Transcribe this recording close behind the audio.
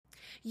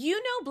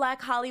You know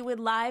Black Hollywood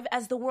Live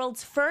as the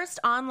world's first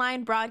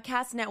online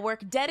broadcast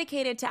network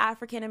dedicated to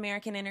African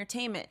American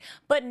entertainment,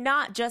 but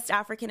not just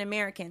African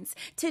Americans.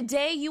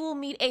 Today, you will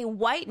meet a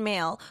white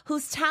male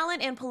whose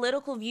talent and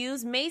political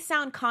views may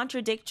sound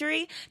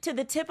contradictory to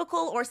the typical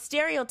or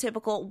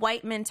stereotypical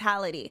white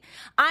mentality.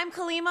 I'm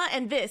Kalima,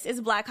 and this is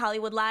Black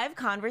Hollywood Live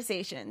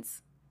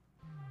Conversations.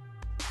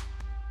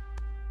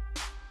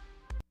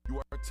 You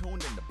are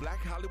tuned in to Black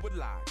Hollywood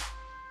Live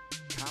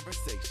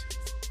Conversations.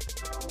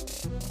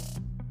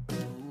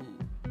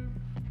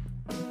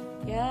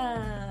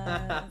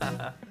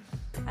 Yeah.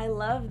 I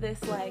love this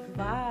vibe.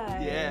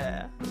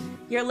 Yeah.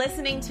 You're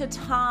listening to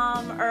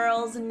Tom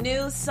Earl's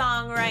new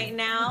song right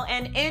now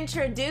and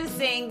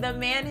introducing the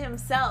man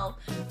himself,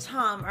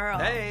 Tom Earl.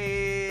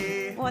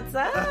 Hey. What's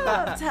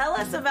up? Tell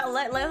us about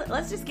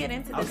let's just get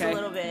into this a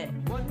little bit.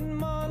 One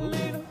more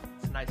little,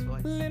 It's a nice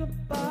voice. little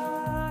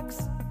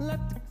box, let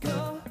it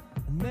go,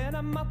 and then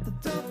I'm out the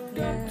door.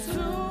 Yeah.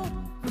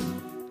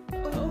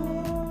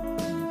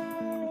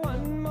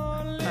 One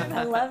more little.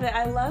 I love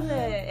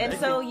it. And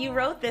Thank so you. you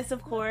wrote this,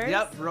 of course.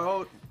 Yep,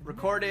 wrote,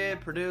 recorded,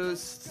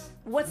 produced.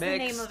 What's the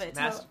mixed, name of it?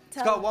 mastered.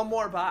 Tell- It's called One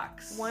More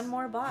Box. One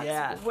More Box.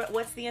 Yeah.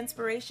 What's the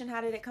inspiration?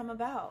 How did it come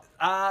about?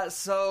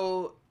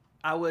 So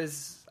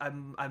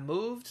I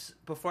moved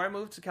before I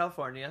moved to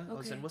California. I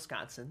was Okay. in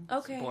Wisconsin.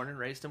 Okay. I was born and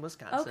raised in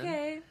Wisconsin.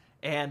 Okay.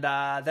 And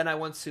then I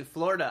went to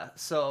Florida.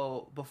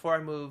 So before I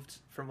moved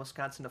from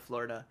Wisconsin to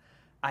Florida,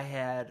 I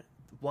had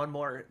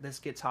this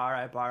guitar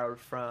I borrowed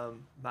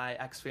from my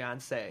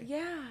ex-fiance.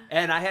 Yeah.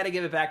 And I had to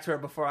give it back to her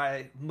before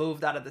I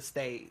moved out of the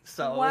state.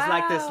 So it was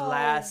like this Wow.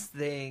 last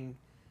thing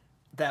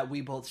that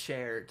we both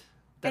shared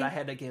that And- I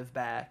had to give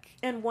back.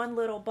 And one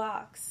little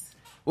box.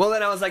 Well,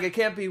 then I was like, it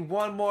can't be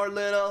one more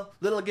little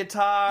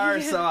guitar.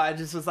 Yeah. So I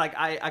just was like,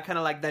 I kind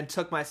of then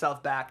took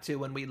myself back to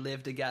when we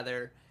lived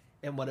together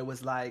and what it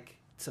was like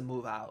to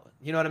move out.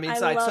 You know what I mean? I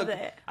So love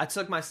it. I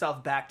took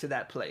myself back to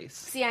that place.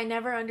 See, I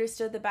never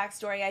understood the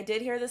backstory. I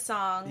did hear the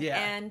song Yeah.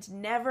 and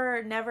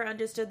never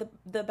understood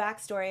the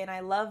backstory, and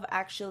I love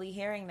actually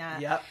hearing that.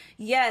 Yep.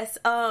 Yes.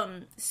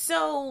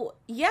 So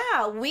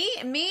yeah,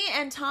 me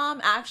and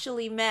Tom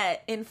actually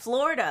met in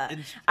Florida.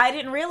 I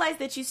didn't realize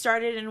that you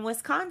started in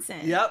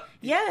Wisconsin. Yep.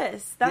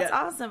 Yes, that's Yeah.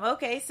 awesome.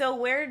 Okay, so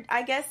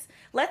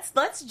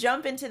let's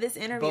jump into this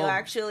interview. Boom.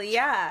 Actually,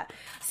 yeah.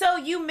 So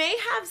you may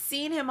have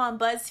seen him on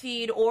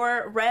BuzzFeed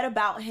or read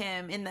about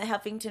him in the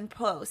Huffington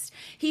Post.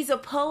 He's a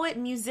poet,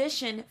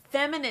 musician,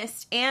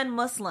 feminist, and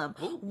Muslim.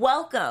 Ooh.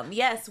 Welcome.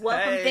 Yes,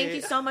 welcome. Hey. Thank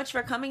you so much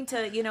for coming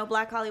to,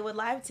 Black Hollywood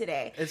Live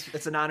today.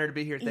 It's an honor to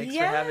be here. Thanks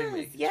Yes, for having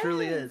me. yes, It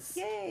truly is.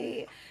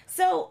 Yay.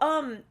 So,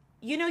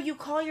 you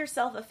call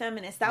yourself a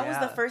feminist. That was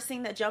Yeah. the first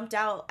thing that jumped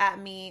out at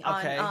me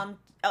Okay. on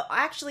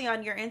actually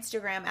on your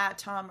Instagram at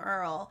Tom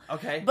Earl.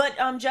 Okay. But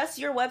just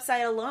your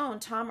website alone,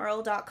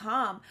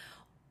 tomearl.com.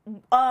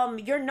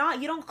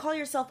 You don't call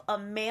yourself a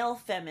male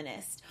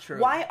feminist. True.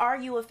 Why are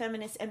you a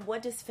feminist, and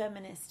what does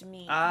feminist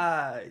mean?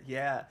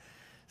 Yeah.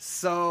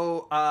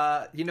 So,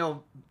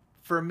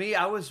 for me,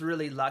 I was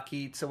really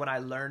lucky to when I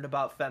learned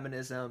about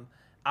feminism,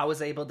 I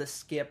was able to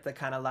skip the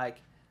kind of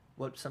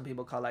what some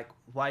people call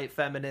white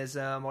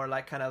feminism or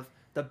kind of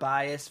the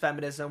biased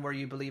feminism where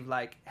you believe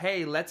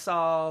hey, let's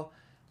all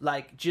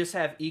just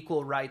have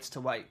equal rights to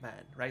white men,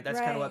 right? That's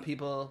kind of Right. what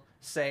people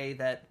say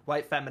that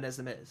white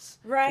feminism is.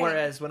 Right.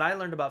 Whereas when I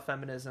learned about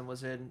feminism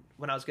was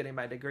when I was getting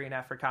my degree in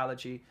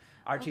Africology,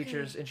 our Okay.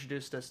 teachers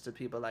introduced us to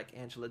people like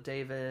Angela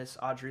Davis,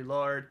 Audre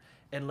Lorde,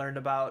 and learned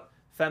about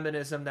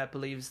feminism that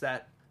believes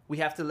that we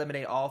have to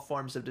eliminate all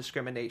forms of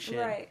discrimination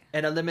Right.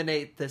 and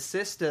eliminate the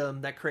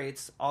system that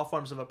creates all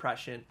forms of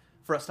oppression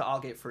for us to all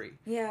get free.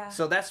 Yeah.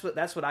 So that's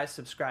what I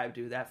subscribe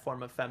to, that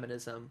form of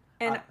feminism.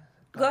 And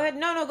go ahead.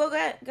 No, go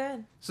ahead. Go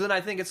ahead. So then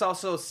I think it's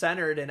also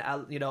centered in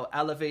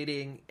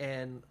elevating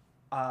and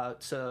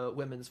to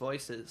women's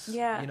voices.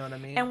 Yeah. You know what I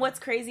mean? And what's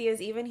crazy is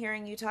even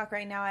hearing you talk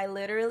right now, I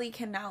literally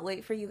cannot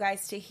wait for you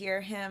guys to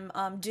hear him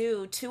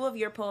do two of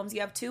your poems.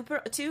 You have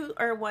two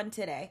or one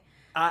today?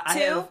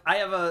 I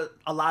have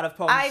a lot of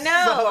poems. I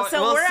know.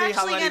 So we'll we're see how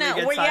actually many we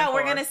gonna get time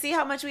we're for. gonna see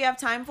how much we have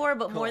time for,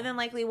 but more Cool. than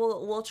likely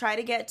we'll try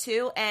to get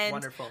two. And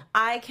Wonderful.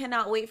 I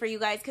cannot wait for you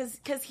guys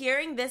because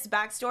hearing this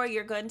backstory,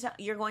 you're going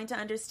to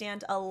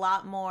understand a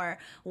lot more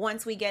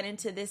once we get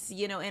into this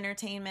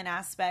entertainment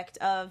aspect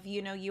of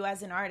you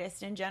as an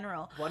artist in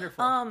general.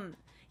 Wonderful.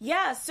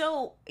 Yeah.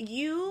 So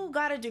you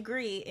got a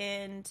degree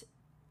in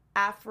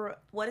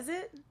what is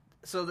it?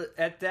 So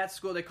at that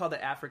school, they call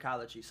it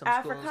Africology. Some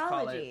schools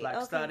call Africology, it Black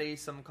okay.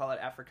 Studies. Some call it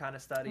Africana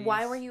Studies.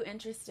 Why were you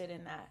interested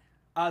in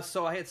that?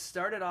 So I had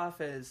started off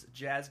as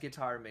jazz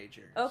guitar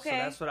major. Okay. So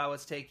that's what I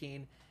was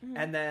taking.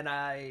 And then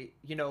I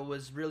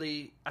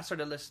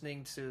started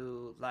listening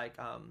to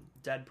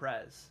Dead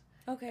Prez.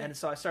 Okay. And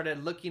so I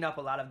started looking up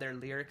a lot of their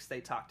lyrics they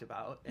talked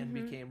about and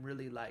became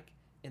really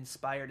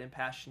inspired and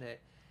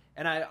passionate.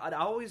 And I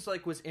always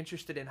was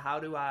interested in how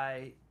do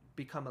I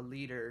become a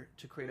leader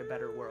to create a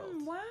better world.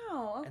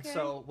 Wow. Okay. And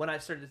so when I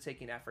started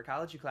taking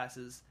Africology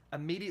classes,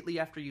 immediately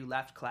after you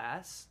left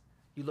class,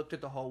 you looked at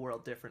the whole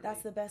world differently.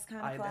 That's the best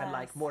kind of I class.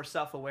 had more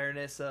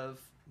self-awareness of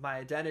my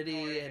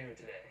identity and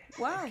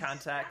Wow.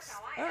 context.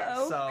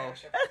 Uh-oh. So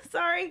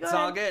Sorry, go it's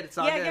ahead. all good. It's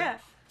all Yeah, good. yeah.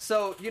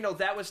 So,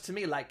 that was to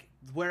me like,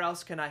 where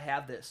else can I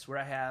have this? Where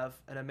I have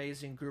an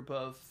amazing group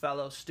of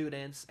fellow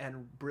students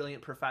and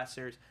brilliant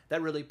professors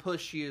that really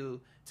push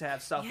you to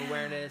have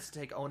self-awareness, to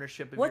take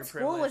ownership of What your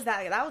school privilege. was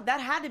that? That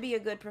had to be a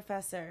good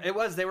professor. It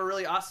was. They were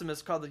really awesome.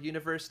 It's called the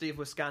University of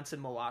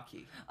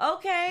Wisconsin-Milwaukee.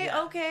 Okay,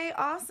 Yeah. okay,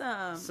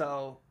 awesome.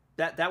 So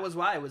that was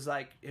why it was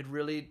like, it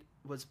really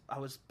was, I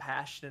was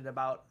passionate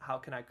about how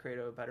can I create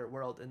a better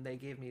world, and they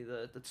gave me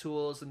the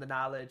tools and the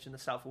knowledge and the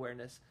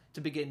self-awareness to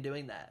begin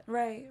doing that.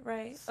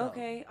 Right. So-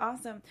 Okay,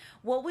 awesome.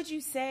 What would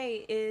you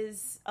say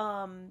is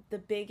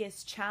the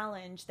biggest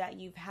challenge that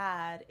you've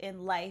had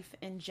in life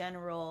in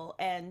general,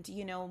 and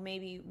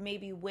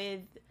maybe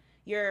with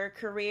your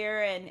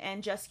career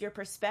and just your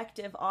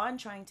perspective on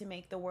trying to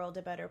make the world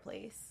a better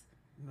place?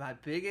 My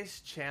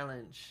biggest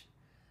challenge,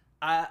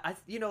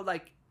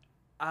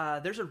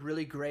 there's a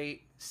really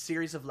great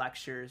series of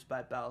lectures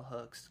by Bell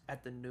Hooks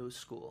at the New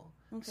School.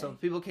 Okay. So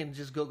people can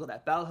just Google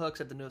that, Bell Hooks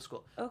at the New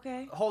School.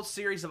 Okay. A whole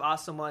series of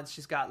awesome ones.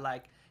 She's got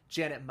like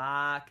Janet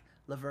Mock,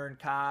 Laverne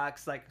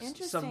Cox, like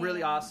some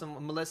really Interesting.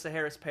 awesome, Melissa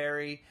Harris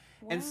Perry.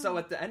 And so Wow.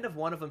 at the end of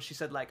one of them, she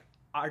said like,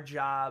 our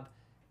job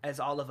as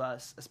all of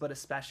us, but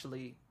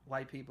especially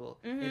white people,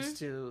 Mm-hmm. is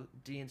to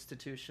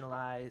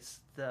deinstitutionalize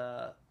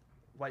the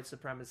white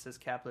supremacist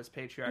capitalist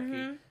patriarchy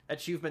Mm-hmm.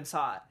 that you've been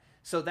taught.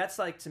 So that's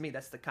like, to me,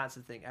 that's the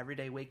constant thing. Every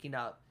day waking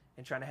up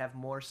and trying to have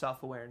more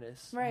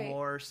self-awareness, Right.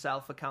 more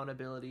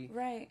self-accountability,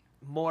 Right.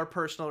 more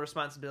personal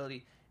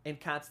responsibility, and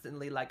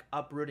constantly like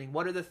uprooting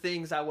what are the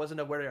things I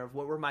wasn't aware of,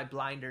 what were my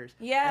blinders,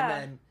 Yeah.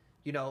 and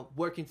then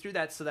working through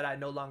that so that I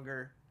no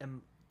longer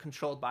am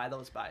controlled by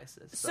those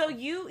biases. So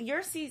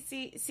you're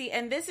see,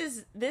 and this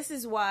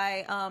is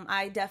why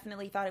I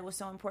definitely thought it was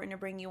so important to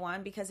bring you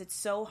on, because it's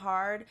so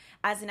hard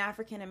as an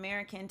African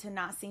American to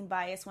not seem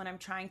biased when I'm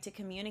trying to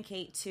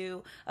communicate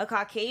to a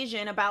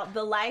Caucasian about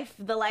the life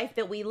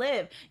that we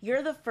live.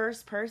 You're the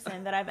first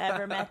person that I've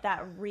ever met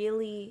that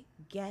really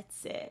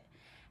gets it.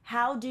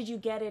 How did you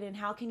get it, and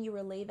how can you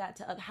relay that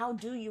to how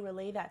do you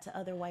relay that to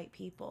other white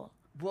people?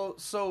 Well,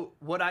 so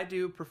what I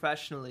do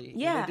professionally,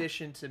 Yeah. in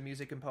addition to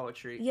music and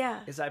poetry,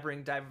 Yeah. is I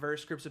bring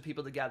diverse groups of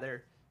people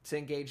together to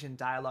engage in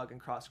dialogue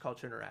and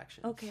cross-culture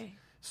interactions. Okay.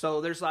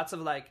 So there's lots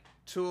of like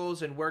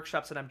tools and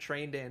workshops that I'm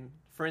trained in,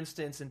 for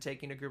instance, in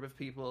taking a group of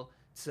people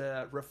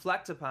to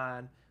reflect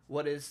upon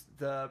what is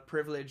the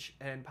privilege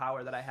and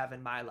power that I have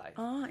in my life.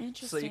 Oh,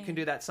 interesting. So you can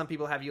do that. Some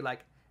people have you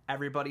like,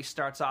 everybody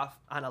starts off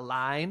on a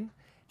line,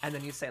 and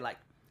then you say like,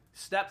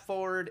 step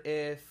forward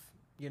if,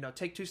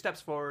 take 2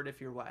 steps forward if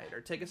you're white, or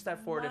take a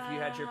step forward if you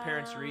had your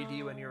parents read to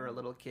you when you were a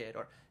little kid,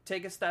 or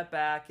take a step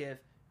back if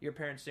your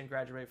parents didn't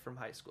graduate from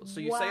high school.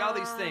 So you say all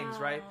these things,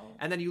 right? Wow.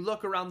 And then you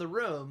look around the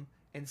room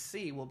and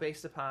see, well,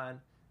 based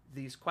upon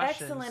these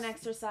questions. Excellent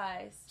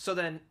exercise. So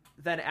then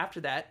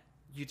after that,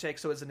 you take,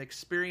 so it's an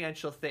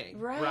experiential thing.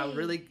 Where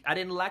Right. I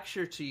didn't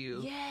lecture to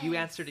you. Yes. You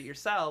answered it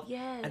yourself.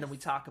 Yes. And then we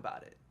talk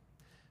about it.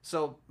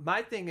 So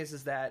my thing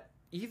is that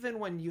even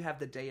when you have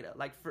the data,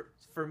 like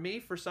for me,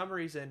 for some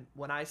reason,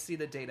 when I see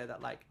the data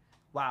that like,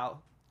 wow,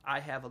 I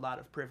have a lot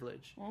of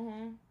privilege.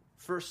 Mm-hmm.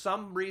 For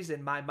some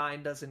reason, my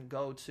mind doesn't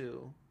go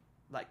to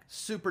like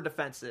super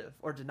defensive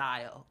or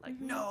denial. Like,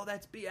 no,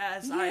 that's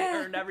BS. I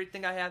Yeah. earned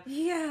everything I have.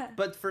 Yeah.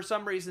 But for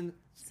some reason,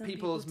 Some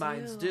people's people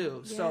minds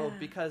do. do. So Yeah.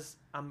 because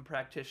I'm a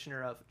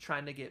practitioner of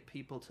trying to get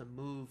people to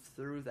move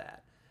through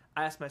that,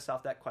 I ask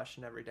myself that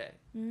question every day.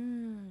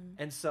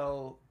 And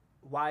so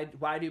why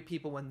do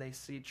people, when they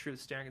see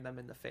truth staring at them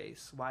in the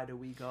face, why do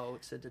we go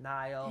to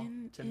denial,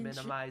 to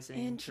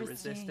minimizing, to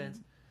resistance?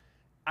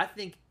 I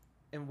think,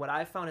 and what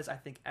I found is, I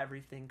think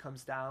everything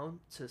comes down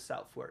to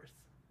self-worth.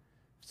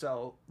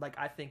 So like,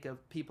 I think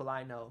of people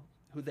I know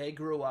who they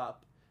grew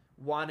up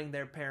wanting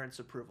their parents'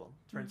 approval.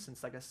 For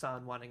instance, like a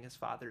son wanting his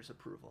father's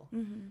approval.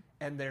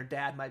 And their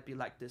dad might be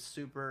like this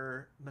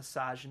super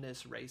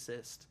misogynist,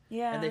 racist.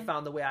 Yeah. And they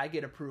found the way I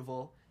get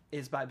approval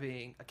is by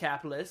being a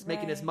capitalist,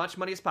 making as Right. much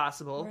money as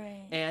possible,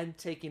 Right. and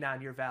taking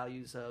on your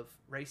values of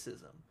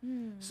racism.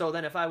 So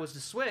then if I was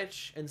to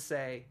switch and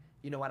say,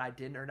 you know what, I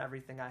didn't earn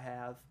everything I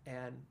have,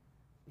 and,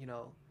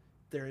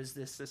 there is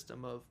this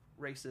system of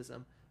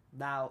racism.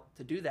 Now,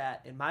 to do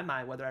that, in my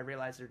mind, whether I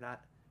realize it or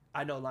not,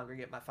 I no longer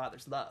get my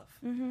father's love.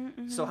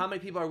 So how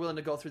many people are willing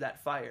to go through that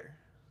fire?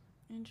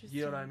 Interesting.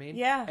 You know what I mean?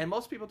 Yeah. And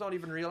most people don't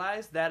even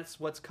realize that's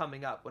what's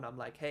coming up when I'm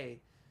like,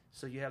 hey,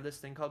 so you have this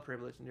thing called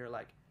privilege, and you're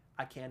like,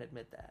 I can't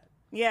admit that.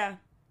 Yeah.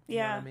 You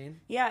know Yeah. what I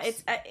mean? Yeah,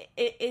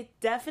 it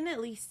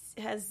definitely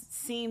has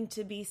seemed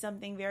to be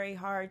something very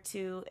hard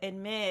to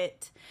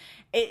admit.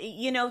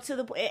 To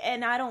the,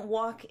 and I don't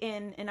walk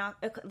in, and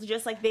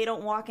just like they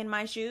don't walk in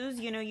my shoes.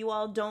 You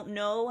all don't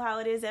know how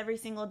it is every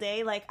single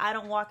day. Like, I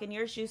don't walk in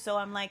your shoes, so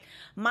I'm like,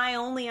 my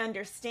only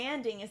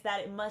understanding is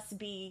that it must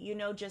be,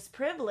 just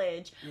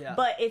privilege. Yeah.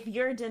 But if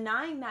you're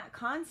denying that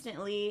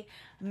constantly,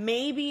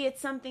 maybe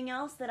it's something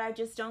else that I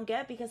just don't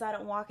get because I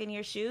don't walk in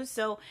your shoes.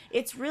 So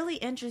it's really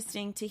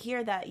interesting to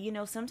hear that,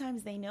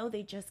 sometimes they know,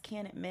 they just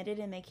can't admit it,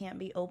 and they can't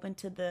be open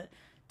to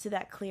to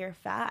that clear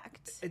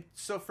fact.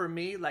 So for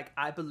me, like,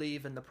 I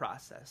believe in the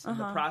process. And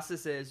the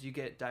process is you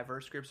get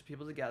diverse groups of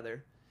people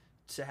together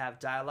to have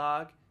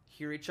dialogue,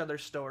 hear each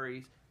other's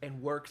stories, and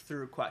work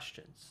through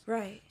questions.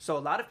 Right. So a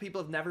lot of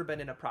people have never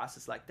been in a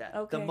process like that.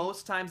 Okay. The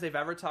most times they've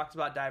ever talked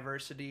about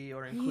diversity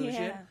or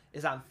inclusion Yeah.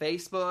 is on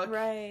Facebook,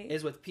 Right.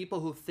 is with people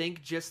who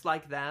think just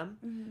like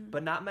them.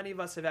 But not many of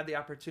us have had the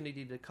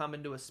opportunity to come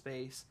into a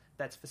space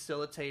that's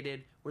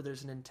facilitated where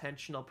there's an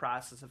intentional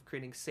process of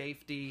creating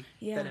safety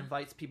Yeah. that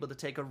invites people to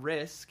take a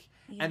risk.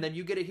 Yeah. And then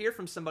you get to hear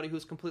from somebody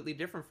who's completely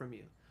different from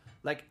you.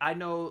 Like, I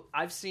know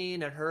I've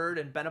seen and heard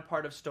and been a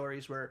part of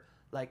stories where,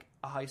 like,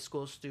 a high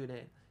school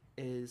student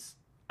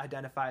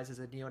identifies as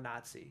a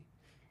neo-Nazi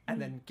and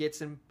then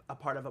gets in a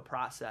part of a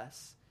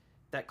process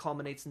that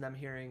culminates in them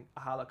hearing a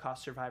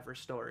Holocaust survivor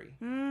story.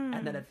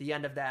 And then at the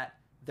end of that,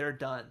 they're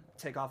done.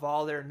 Take off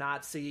all their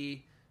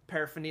Nazi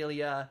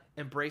paraphernalia,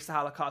 embrace the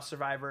Holocaust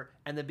survivor,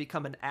 and then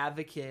become an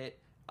advocate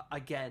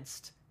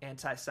against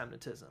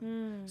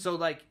anti-Semitism. So,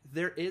 like,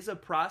 there is a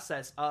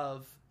process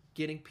of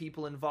getting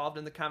people involved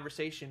in the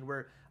conversation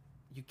where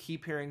you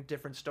keep hearing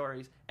different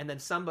stories, and then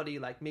somebody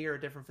like me or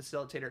a different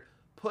facilitator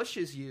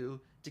pushes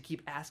you to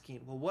keep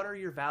asking, well, what are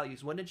your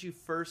values? When did you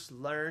first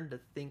learn to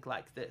think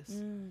like this?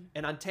 And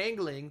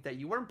untangling that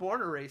you weren't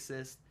born a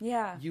racist.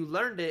 Yeah. You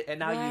learned it, and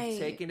now Right. you've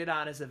taken it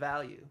on as a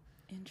value.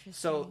 Interesting.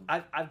 So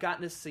I've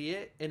gotten to see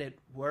it, and it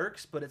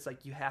works, but it's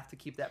like you have to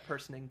keep that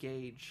person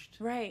engaged.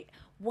 Right.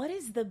 What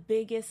is the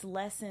biggest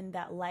lesson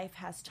that life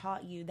has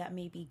taught you that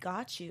maybe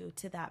got you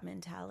to that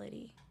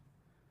mentality?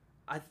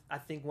 I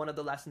think one of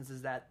the lessons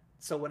is that,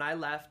 so when I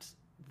left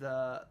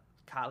the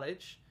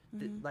college,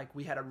 like,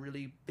 we had a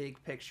really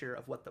big picture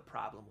of what the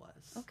problem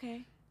was.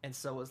 Okay. And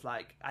so it was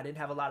like, I didn't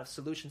have a lot of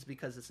solutions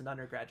because it's an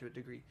undergraduate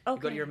degree. You go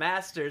Okay. to your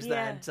master's Yeah.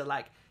 then to,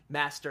 like,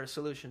 master a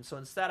solution. So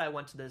instead I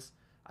went to this,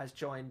 I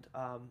joined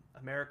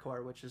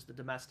AmeriCorps, which is the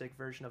domestic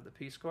version of the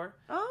Peace Corps.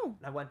 Oh.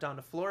 And I went down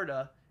to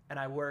Florida and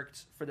I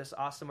worked for this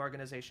awesome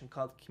organization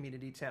called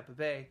Community Tampa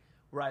Bay,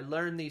 where I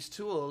learned these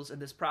tools and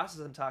this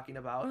process I'm talking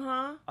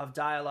about of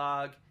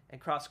dialogue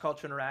and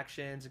cross-cultural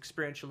interactions,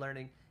 experiential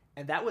learning.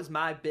 And that was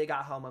my big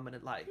aha moment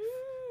in life,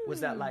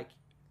 was that, like,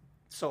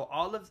 so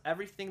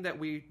everything that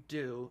we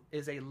do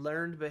is a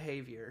learned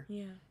behavior,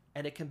 Yeah.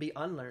 and it can be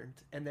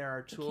unlearned. And there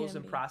are tools can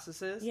and be.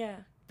 processes Yeah.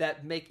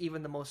 that make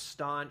even the most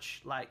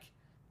staunch,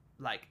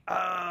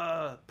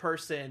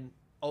 person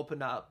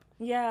open up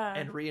Yeah.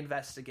 and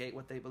reinvestigate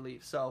what they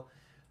believe. So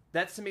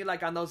that's, to me,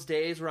 like, on those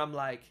days where I'm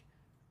like,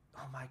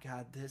 oh my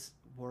God, this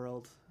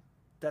world,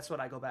 that's what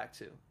I go back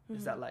to,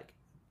 is that, like,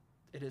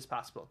 it is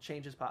possible.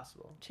 Change is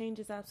possible. Change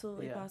is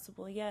absolutely Yeah.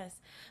 possible. Yes.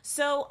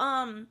 So,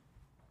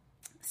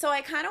 so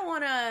I kind of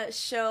want to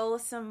show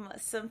some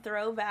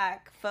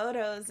throwback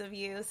photos of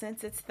you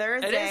since it's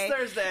Thursday. It is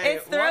Thursday.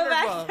 It's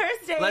Throwback Wonderful.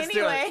 Thursday Let's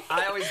anyway. do it.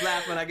 I always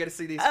laugh when I get to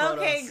see these photos.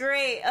 Okay,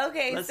 great.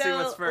 Okay, Let's so see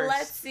what's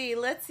first.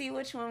 let's see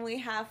which one we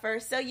have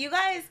first. So you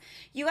guys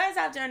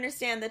have to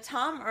understand the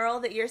Tom Earl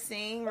that you're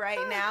seeing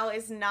right now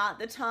is not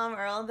the Tom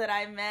Earl that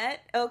I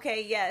met.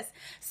 Okay, yes.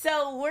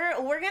 So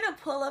we're gonna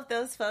pull up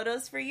those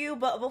photos for you,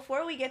 but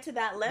before we get to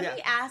that, let Yeah.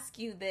 me ask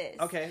you this.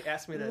 Okay,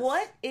 ask me this.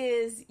 What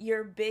is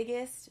your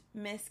biggest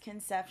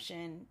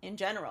misconception in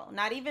general?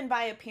 Not even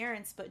by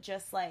appearance, but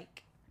just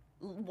like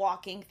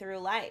walking through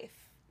life.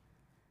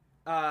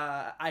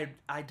 I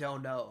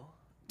don't know.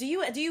 Do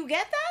you get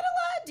that a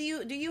lot?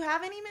 Do you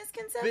have any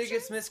misconceptions?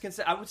 Biggest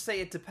misconception, I would say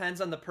it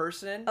depends on the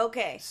person.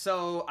 Okay.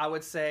 So I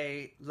would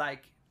say,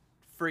 like,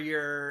 for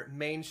your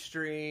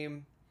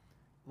mainstream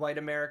white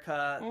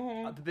America,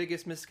 the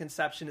biggest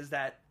misconception is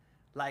that,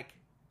 like,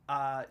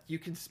 you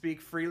can speak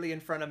freely in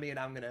front of me and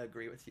I'm going to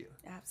agree with you.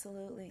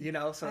 Absolutely. You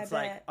know, so I it's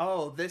like, bet.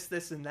 oh,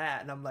 this, and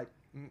that. And I'm like,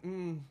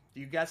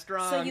 you guessed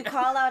wrong. So you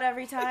call out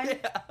every time?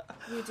 Yeah.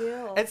 You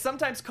do. And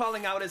sometimes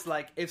calling out is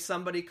like, if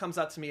somebody comes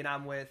up to me and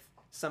I'm with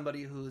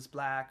somebody who's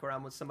black, or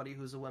I'm with somebody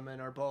who's a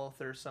woman, or both,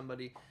 or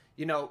somebody,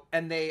 you know,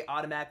 and they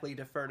automatically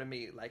defer to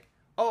me, like,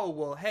 oh,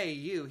 well, hey,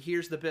 you,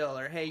 here's the bill,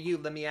 or hey, you,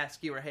 let me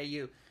ask you, or hey,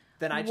 you.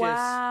 Then I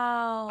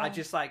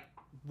just like,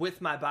 with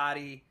my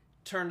body,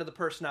 turn to the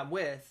person I'm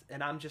with,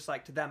 and I'm just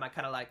like, to them, I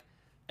kind of like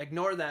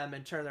ignore them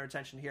and turn their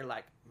attention here,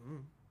 like,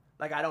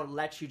 like, I don't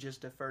let you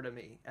just defer to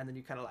me, and then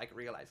you kind of like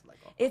realize, like,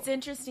 oh. It's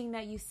interesting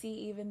that you see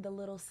even the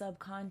little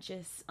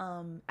subconscious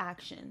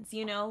actions.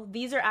 You know,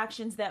 these are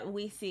actions that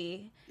we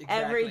see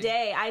every Exactly.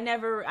 day. I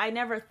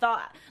never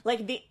thought,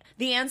 like,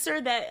 the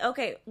answer that,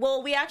 okay,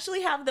 well, we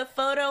actually have the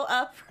photo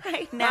up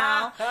right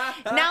now.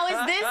 Now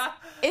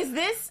is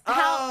this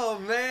Oh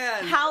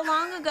man! how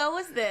long ago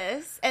was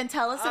this? And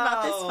tell us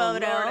about this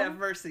photo. Lord have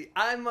mercy!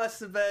 I must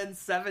have been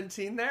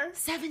 17 there,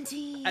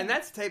 17. and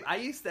that's tape. I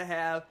used to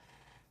have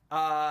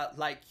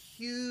like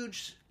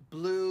huge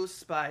blue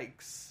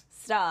spikes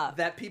Stop.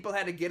 that people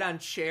had to get on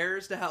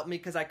chairs to help me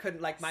because I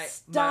couldn't, like, my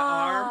Stop.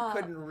 arm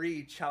couldn't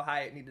reach how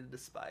high it needed to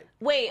spike.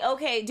 Wait,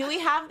 okay. Do we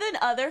have the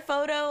other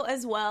photo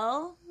as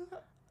well?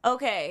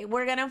 Okay,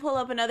 we're gonna pull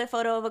up another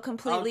photo of a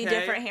completely Okay.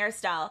 different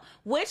hairstyle.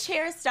 Which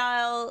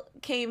hairstyle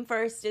came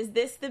first? Is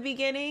this the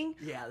beginning?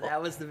 Yeah,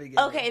 that was the beginning.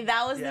 Okay,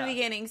 that was Yeah. the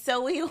beginning.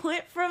 So we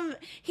went from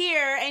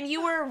here, and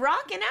you were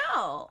rocking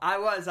out. I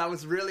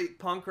was really,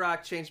 punk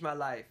rock changed my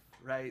life,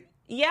 right?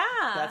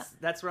 Yeah.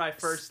 That's where I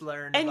first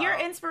learned. And your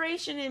about-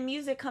 inspiration in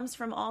music comes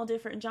from all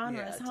different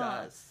genres, yeah, it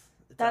huh? does.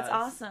 It That's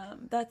does.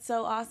 awesome. That's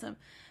so awesome.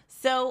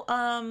 So,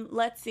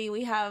 let's see.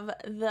 We have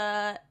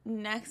the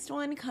next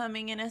one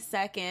coming in a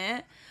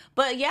second.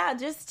 But yeah,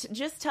 just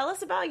tell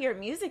us about your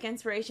music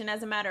inspiration,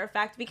 as a matter of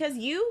fact, because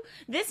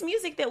this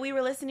music that we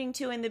were listening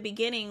to in the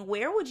beginning,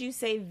 where would you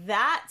say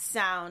that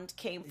sound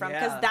came from?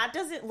 Because Yeah. that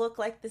doesn't look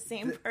like the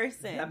same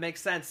person. That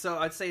makes sense. So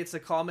I'd say it's a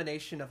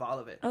culmination of all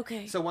of it.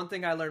 Okay. So one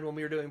thing I learned when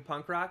we were doing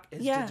punk rock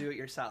is Yeah. to do it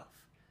yourself.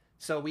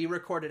 So we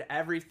recorded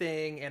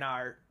everything in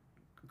our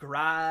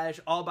garage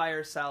all by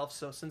ourselves.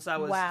 So since I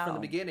was Wow. from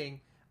the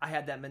beginning, I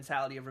had that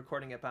mentality of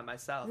recording it by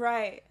myself.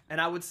 Right.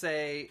 And I would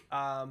say,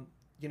 so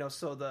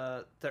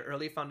the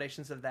early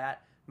foundations of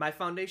that, my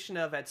foundation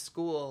of at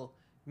school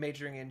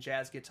majoring in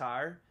jazz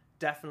guitar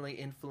definitely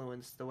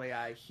influenced the way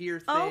I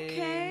hear things,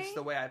 Okay.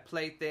 the way I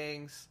play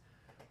things.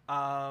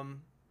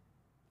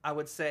 I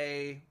would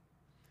say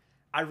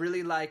I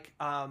really like,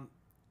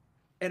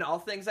 in all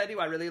things I do,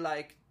 I really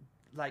like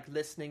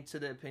listening to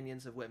the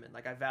opinions of women.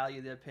 Like I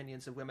value the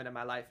opinions of women in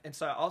my life. And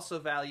so I also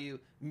value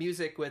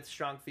music with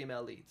strong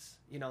female leads.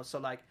 So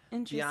like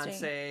Interesting.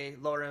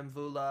 Beyonce, Laura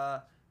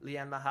Mvula,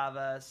 Leanne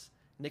LaHavas,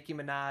 Nicki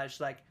Minaj,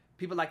 like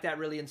people like that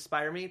really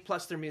inspire me.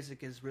 Plus their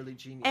music is really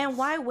genius. And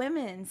why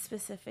women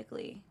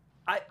specifically?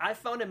 I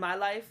found in my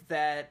life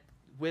that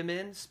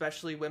women,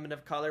 especially women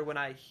of color, when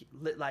I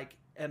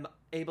am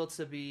able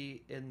to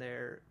be in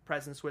their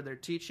presence where they're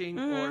teaching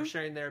or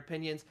sharing their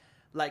opinions,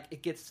 like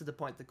it gets to the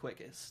point the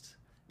quickest.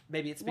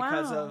 Maybe it's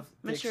because Wow. of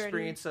the Maturity.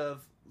 experience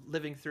of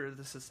living through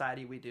the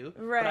society we do.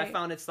 Right. But I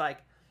found it's like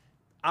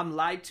I'm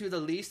lied to the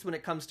least when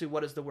it comes to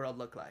what does the world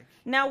look like.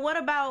 Now, what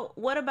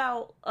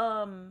about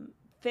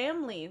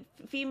family,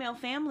 female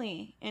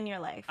family in your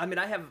life? I mean,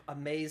 I have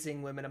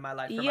amazing women in my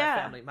life for Yeah.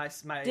 my family.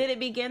 My Did it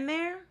begin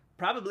there?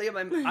 Probably. I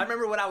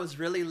remember when I was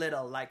really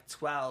little, like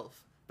 12,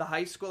 the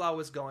high school I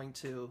was going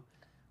to,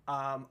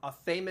 a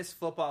famous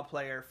football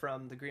player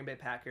from the Green Bay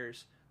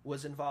Packers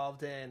was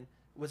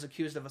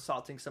accused of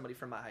assaulting somebody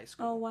from my high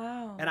school. Oh,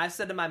 wow. And I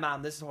said to my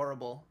mom, this is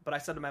horrible, but I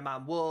said to my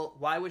mom, well,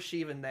 why was she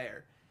even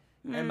there?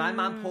 And my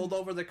mom pulled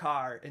over the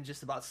car and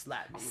just about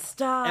slapped me.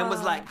 Stop. And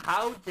was like,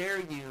 how dare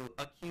you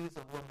accuse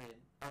a woman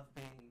of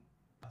being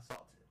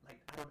assaulted? Like,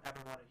 I don't ever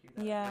want to hear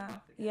that. Yeah, in my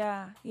mouth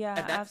again. yeah,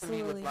 And that absolutely.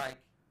 to me was like,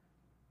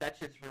 that's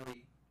just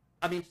really,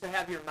 I mean, to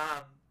have your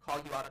mom call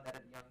you out on that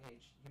at a young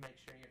age, you make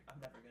sure I'm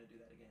never going to do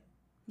that again.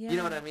 Yeah. You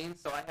know what I mean?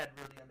 So I had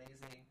really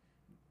amazing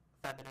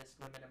feminist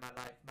women in my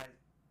life.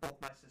 Both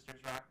my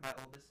sisters rock. My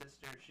oldest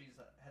sister,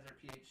 has her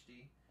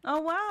PhD. Oh,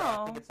 So I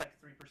wow. think it's like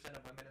 3%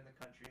 of women in the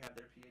country have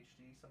their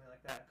PhD, something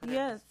like that. Could I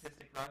Yes. have the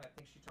statistic wrong? I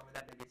think she told me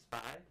that maybe it's 5.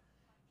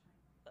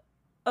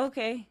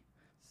 Okay.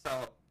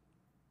 So,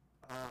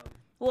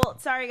 Well,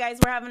 sorry, guys.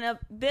 We're having a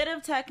bit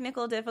of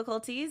technical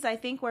difficulties. I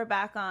think we're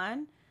back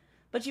on.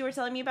 But you were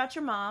telling me about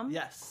your mom.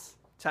 yes.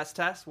 Test.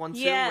 1, 2.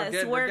 Yes,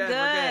 we're good.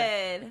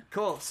 we're good.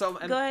 Cool. So,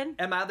 Good.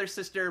 and my other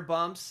sister,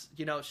 Bumps,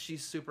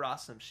 she's super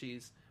awesome.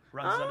 She's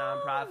runs a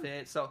Oh.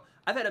 nonprofit. So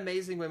I've had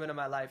amazing women in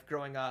my life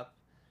growing up,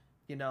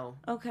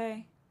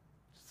 Okay.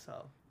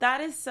 so. That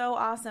is so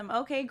awesome.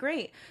 Okay,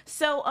 great.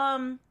 So,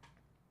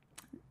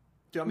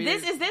 Do you want me to?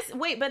 is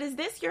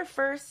this your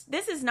first,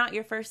 this is not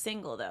your first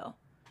single though.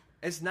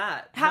 It's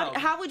not. How no.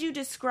 how would you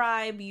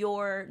describe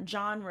your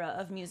genre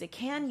of music?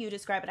 Can you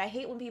describe it? I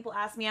hate when people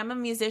ask me. I'm a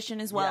musician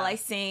as well. Yeah. I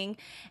sing.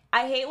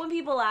 I hate when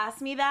people ask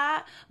me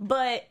that,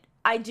 but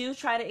I do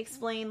try to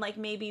explain, like,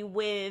 maybe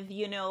with,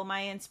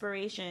 my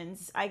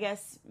inspirations. I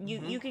guess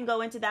you can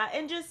go into that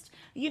and just,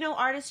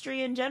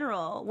 artistry in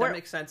general. That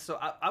makes sense. So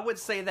I would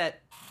say that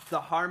the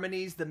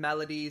harmonies, the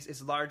melodies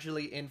is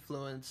largely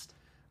influenced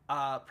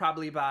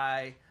probably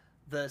by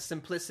the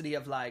simplicity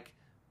of like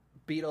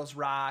Beatles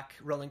rock,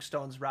 Rolling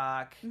Stones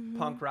rock,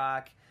 punk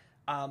rock.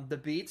 The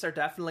beats are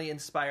definitely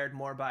inspired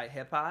more by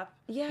hip hop.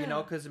 Yeah.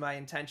 Because my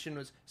intention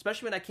was,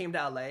 especially when I came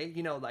to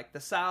LA, like the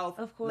South,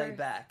 Of course. laid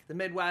back. The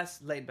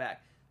Midwest, laid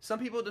back. Some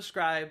people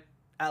describe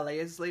LA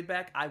as laid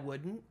back. I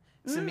wouldn't.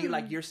 To me,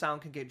 like your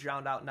sound can get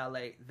drowned out in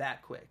LA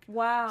that quick.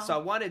 Wow. So I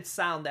wanted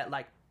sound that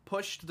like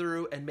pushed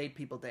through and made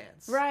people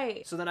dance.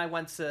 Right. So then I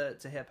went to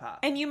hip hop.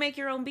 And you make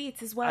your own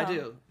beats as well. I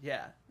do,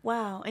 yeah.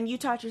 Wow. And you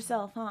taught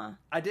yourself, huh?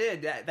 I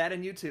did that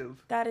on YouTube.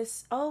 That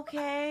is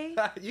okay.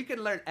 You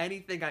can learn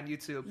anything on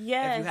YouTube if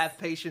Yes. you have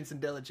patience and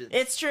diligence.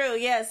 It's true.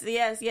 Yes.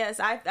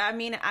 I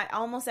mean,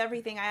 almost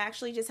everything. I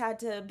actually just had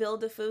to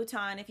build a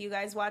futon. If you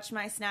guys watched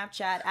my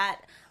Snapchat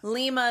at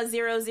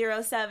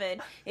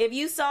Lima007, if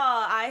you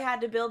saw, I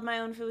had to build my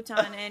own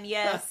futon. And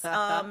yes,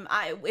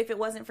 if it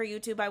wasn't for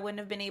YouTube, I wouldn't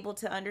have been able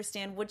to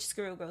understand which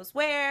screw goes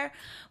where.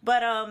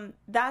 But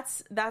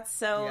that's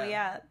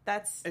so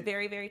that's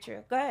very, very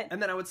true. Go ahead.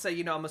 And then I would say,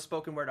 I'm a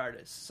spoken word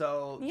artist.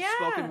 So Yeah.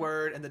 spoken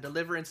word and the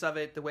deliverance of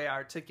it, the way I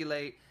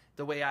articulate,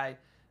 the way I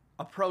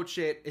approach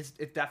it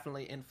it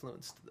definitely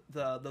influenced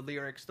the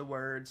lyrics, the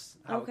words,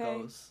 how it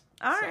goes.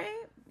 All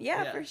right.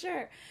 Yeah, for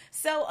sure.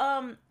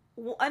 So,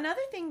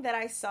 another thing that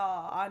I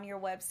saw on your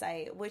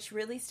website, which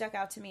really stuck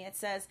out to me, it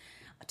says,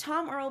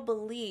 Tom Earl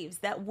believes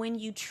that when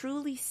you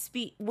truly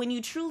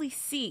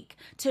seek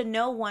to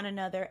know one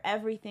another,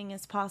 everything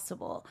is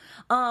possible.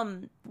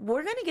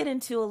 We're going to get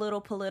into a little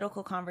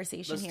political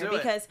conversation here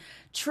because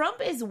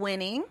Trump is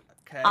winning.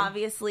 Okay.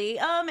 Obviously.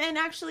 And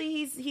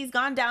actually he's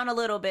gone down a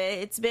little bit.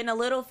 It's been a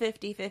little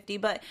 50-50,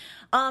 but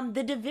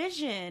the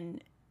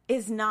division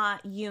is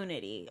not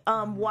unity.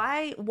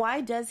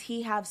 Why does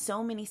he have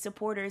so many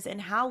supporters, and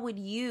how would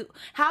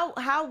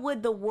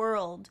the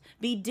world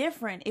be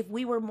different if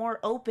we were more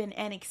open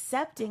and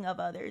accepting of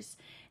others?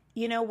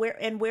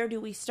 Where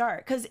do we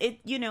start? Because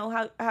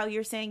how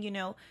you're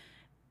saying,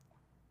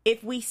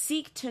 if we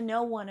seek to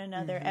know one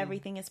another,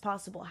 everything is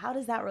possible. How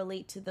does that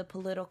relate to the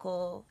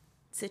political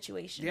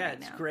situation? Yeah,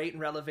 it's a great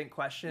and relevant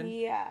question.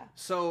 Yeah.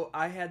 So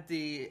I had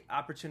the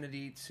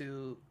opportunity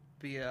to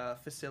be a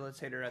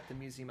facilitator at the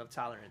Museum of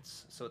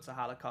Tolerance. So it's a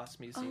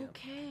Holocaust museum.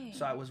 Okay.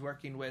 So I was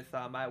working with,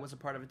 I was a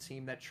part of a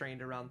team that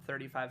trained around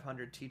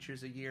 3,500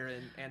 teachers a year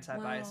in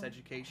anti-bias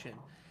education.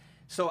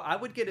 So I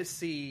would get to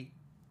see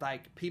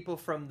like people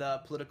from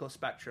the political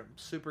spectrum,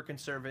 super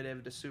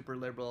conservative to super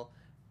liberal,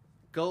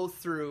 go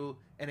through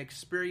an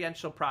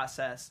experiential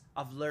process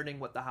of learning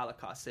what the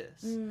Holocaust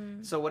is.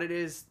 So what it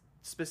is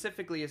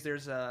specifically is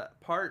there's a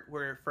part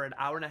where for an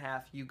hour and a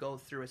half you go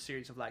through a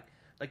series of like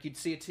you'd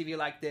see a TV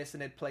like this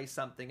and it'd play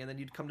something, and then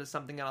you'd come to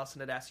something else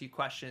and it'd ask you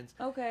questions.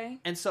 Okay.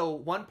 And so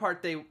one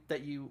part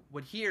that you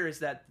would hear is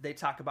that they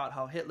talk about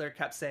how Hitler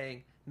kept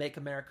saying, "Make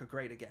America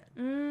Great Again."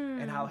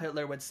 And how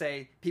Hitler would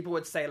say, people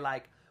would say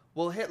like,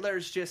 well,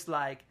 Hitler's just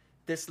like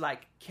this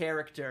like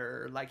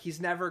character, like he's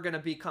never going to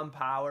become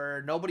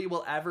power. Nobody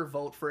will ever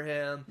vote for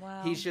him.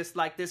 Wow. He's just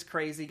like this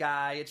crazy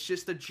guy. It's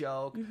just a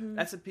joke.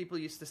 That's what people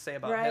used to say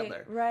about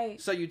Hitler. Right.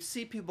 So you'd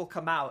see people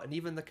come out, and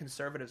even the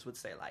conservatives would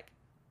say like,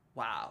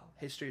 wow,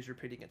 history is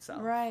repeating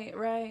itself.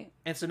 Right.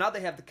 And so now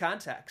they have the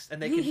context,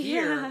 and they can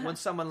hear when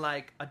someone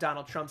like a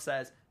Donald Trump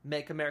says,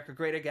 "Make America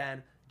Great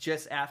Again,"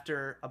 just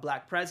after a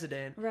black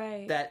president,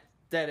 right? That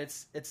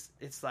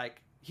it's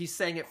like he's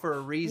saying it for a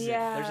reason.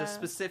 Yeah. There's a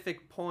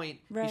specific point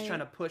he's trying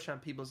to push on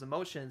people's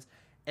emotions.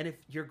 And if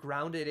you're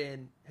grounded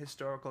in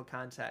historical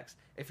context,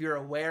 if you're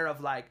aware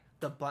of like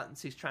the buttons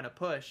he's trying to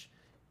push,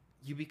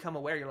 you become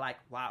aware. You're like,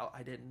 wow,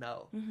 I didn't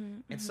know.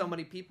 And so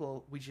many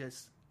people, we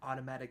just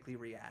automatically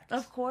react.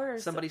 Of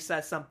course. Somebody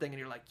says something and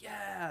you're like,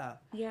 yeah.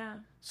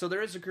 So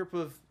there is a group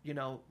of,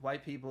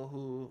 white people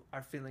who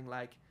are feeling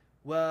like,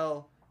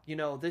 well,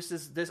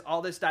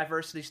 all this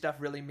diversity stuff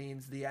really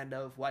means the end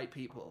of white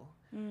people.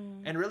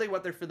 And really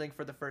what they're feeling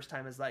for the first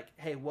time is like,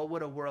 hey, what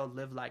would a world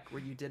live like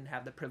where you didn't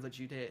have the privilege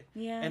you did?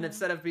 Yeah. And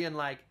instead of being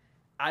like,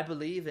 I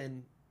believe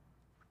in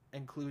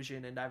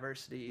inclusion and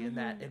diversity and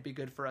that it'd be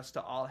good for us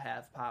to all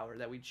have power,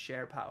 that we'd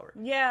share power.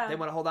 Yeah. They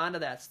want to hold on to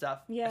that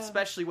stuff,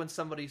 especially when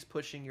somebody's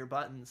pushing your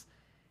buttons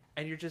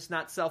and you're just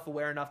not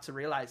self-aware enough to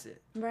realize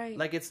it. Right.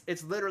 Like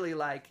it's literally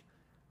like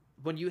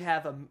when you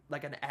have an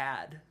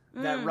ad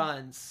that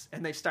runs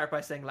and they start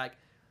by saying like,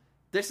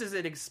 this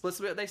isn't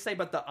explicitly what they say,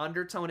 but the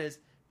undertone is,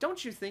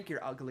 don't you think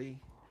you're ugly?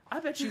 I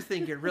bet you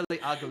think you're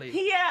really ugly.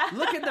 Yeah.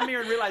 Look in the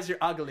mirror and realize you're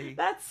ugly.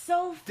 That's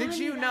so funny. Did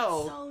you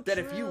know that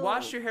if you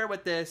wash your hair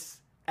with this,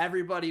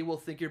 everybody will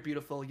think you're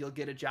beautiful, you'll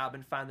get a job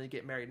and finally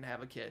get married and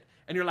have a kid?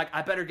 And you're like,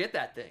 I better get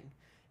that thing.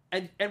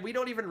 And we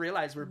don't even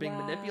realize we're being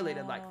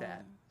manipulated like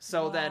that.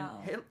 So then,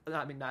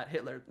 not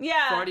Hitler,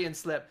 Freudian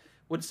slip.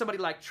 When somebody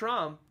like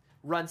Trump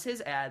runs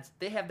his ads,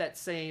 they have that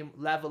same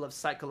level of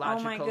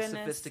psychological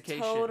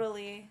sophistication.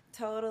 Totally.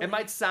 It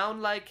might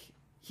sound like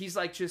he's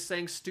like just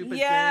saying stupid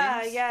things.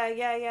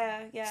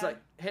 Yeah. It's like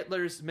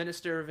Hitler's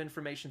Minister of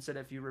Information said,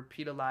 if you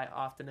repeat a lie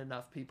often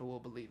enough, people will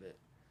believe it.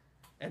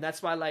 And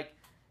that's why like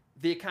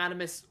The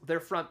Economist, their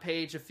front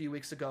page a few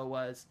weeks ago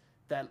was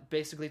that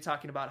basically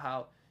talking about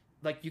how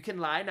like you can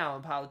lie now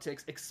in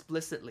politics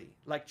explicitly.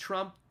 Like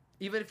Trump,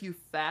 even if you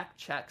fact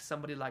check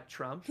somebody like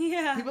Trump,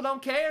 people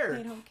don't care.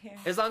 They don't care.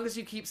 As long as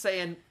you keep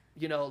saying,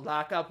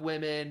 lock up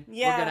women,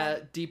 we're going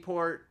to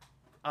deport,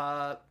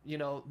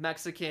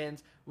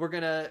 Mexicans, we're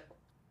going to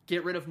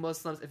get rid of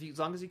Muslims. As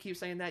long as you keep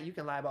saying that, you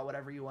can lie about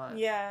whatever you want.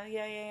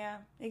 Yeah.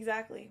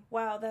 Exactly.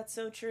 Wow, that's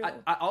so true.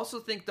 I also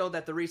think, though,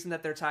 that the reason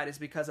that they're tied is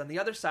because on the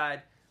other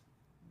side,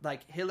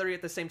 like Hillary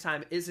at the same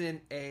time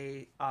isn't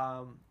a,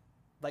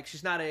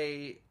 she's not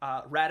a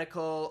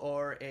radical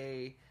or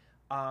a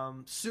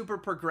super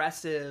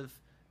progressive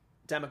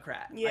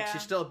Democrat. Yeah. Like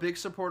she's still a big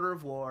supporter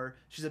of war.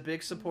 She's a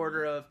big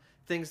supporter of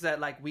things that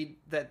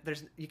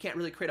you can't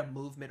really create a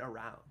movement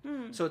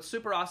around. So it's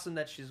super awesome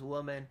that she's a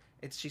woman.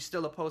 She's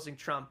still opposing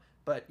Trump,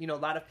 but a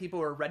lot of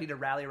people are ready to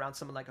rally around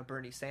someone like a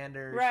Bernie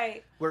Sanders,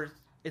 right? Where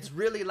it's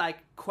really like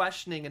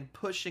questioning and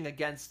pushing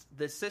against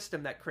the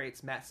system that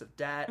creates massive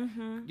debt,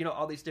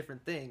 all these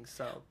different things.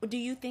 So, do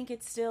you think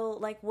it's still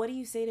like? What do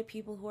you say to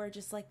people who are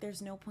just like,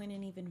 "There's no point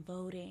in even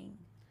voting"?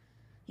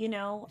 You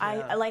know,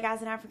 Yeah. I like,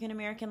 as an African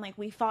American, like,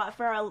 we fought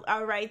for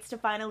our rights to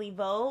finally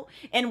vote,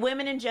 and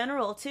women in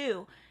general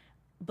too.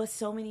 But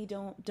so many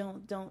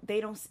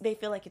they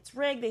feel like it's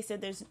rigged. They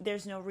said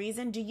there's no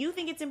reason. Do you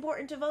think it's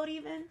important to vote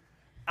even?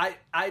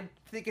 I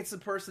think it's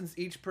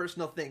each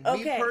personal thing.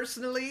 Okay. Me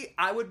personally,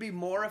 I would be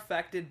more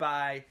affected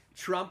by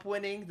Trump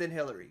winning than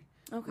Hillary.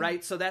 Okay.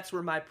 Right? So that's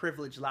where my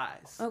privilege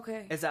lies.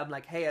 Okay. Is I'm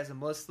like, hey, as a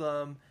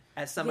Muslim,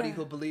 as somebody Yeah.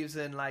 who believes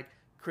in like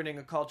creating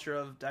a culture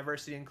of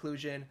diversity and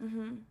inclusion,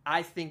 Mm-hmm.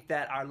 I think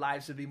that our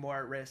lives would be more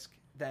at risk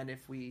than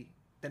if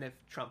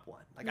Trump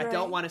won. Like, I Right.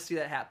 don't want to see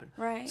that happen.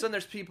 Right. So then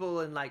there's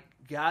people in like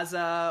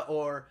Gaza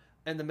or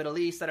in the Middle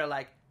East that are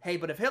like, hey,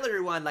 but if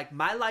Hillary won, like,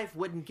 my life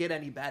wouldn't get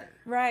any better.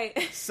 Right.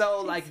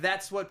 So, like,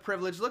 that's what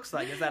privilege looks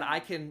like, is that I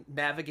can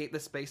navigate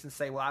the space and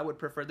say, well, I would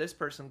prefer this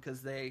person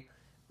because they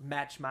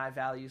match my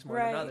values more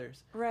than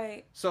others.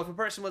 Right. So if a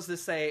person was to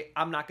say,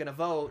 I'm not going to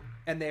vote,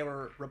 and they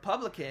were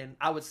Republican,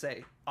 I would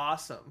say,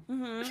 awesome.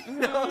 You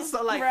know?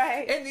 So, like,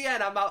 Right. in the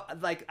end, I'm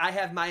out, like, I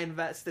have my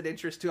invested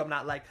interest, too. I'm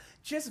not like,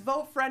 just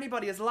vote for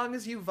anybody as long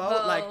as you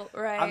vote. Like,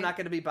 right. I'm not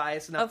going to be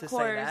biased enough Of to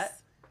course. say that.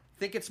 I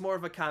think it's more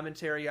of a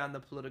commentary on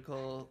the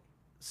political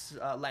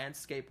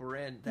landscape we're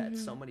in, that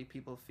so many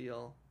people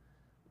feel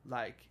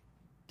like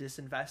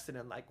disinvested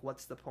in, like,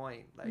 what's the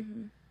point? Like,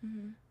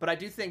 but I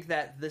do think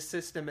that the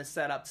system is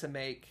set up to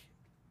make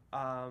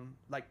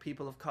like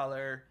people of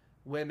color,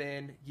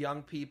 women,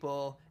 young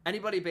people,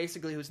 anybody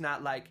basically who's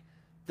not like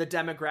the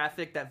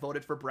demographic that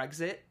voted for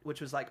Brexit,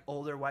 which was like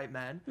older white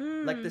men.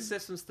 Like, the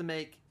system's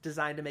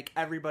designed to make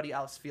everybody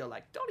else feel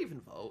like, don't even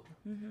vote.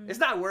 It's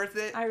not worth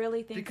it. I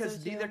really think because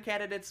so, too. neither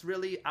candidate's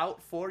really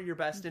out for your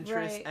best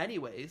interests Right.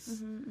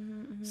 anyways.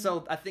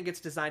 So I think it's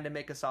designed to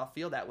make us all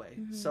feel that way.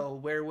 So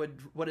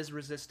what does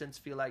resistance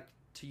feel like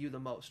to you the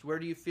most? Where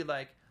do you feel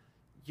like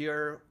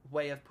your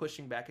way of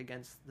pushing back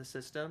against the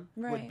system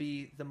Right. would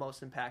be the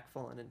most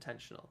impactful and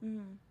intentional?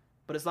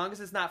 But as long as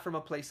it's not from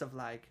a place of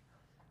like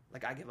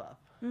I give up.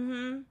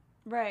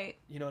 Right.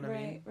 You know what I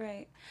mean?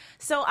 Right.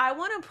 So I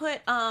want to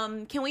put,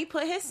 can we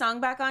put his song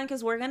back on?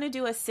 Because we're going to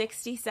do a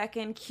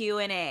 60-second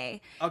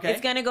Q&A. Okay.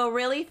 It's going to go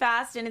really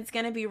fast, and it's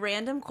going to be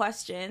random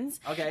questions.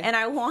 Okay. And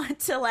I want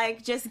to,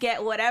 like, just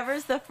get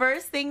whatever's the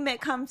first thing that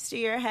comes to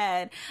your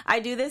head. I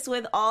do this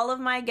with all of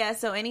my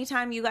guests. So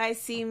anytime you guys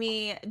see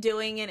me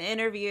doing an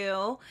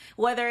interview,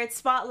 whether it's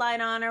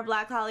Spotlight On or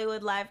Black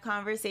Hollywood Live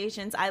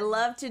Conversations, I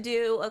love to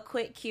do a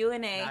quick Q&A.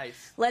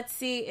 Nice. Let's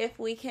see if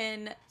we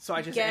can So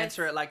I just guess.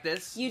 answer it like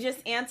this? You just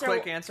answer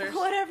Quick answers?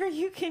 whatever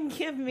you can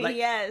give me. Like-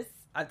 yes.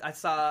 I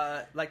saw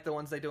like the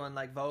ones they do in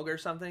like Vogue or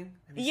something.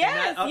 Have you seen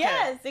Yes. that? Okay.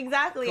 Yes.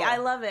 Exactly. Cool. I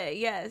love it.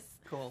 Yes.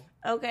 Cool.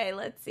 Okay.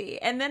 Let's see.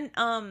 And then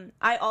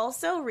I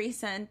also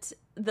resent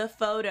the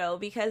photo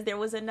because there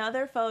was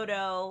another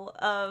photo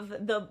of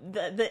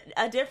the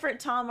a different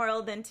Tom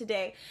Earl than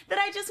today that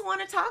I just want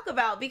to talk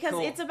about because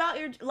Cool. it's about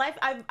your life.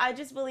 I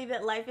just believe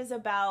that life is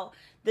about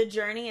the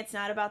journey. It's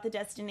not about the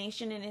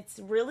destination, and it's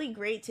really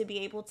great to be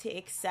able to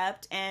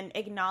accept and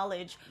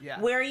acknowledge Yeah.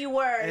 where you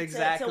were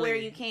Exactly. to where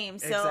you came.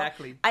 So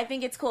Exactly. I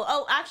think it's cool.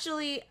 Oh,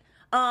 actually,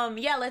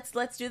 yeah,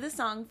 let's do the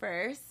song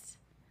first.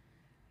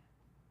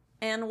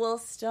 And we'll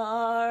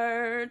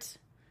start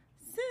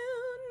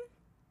soon.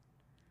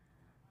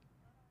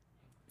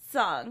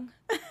 Song.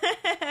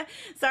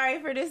 Sorry,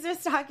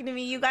 producer's talking to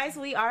me. You guys,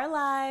 we are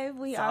live.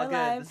 We all are good.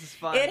 live. This is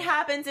fun. It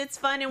happens. It's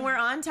fun, and we're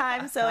on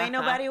time, so ain't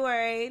nobody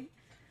worried.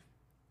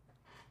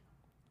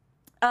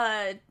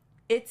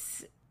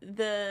 It's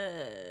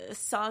the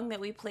song that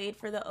we played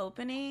for the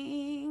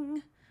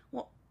opening.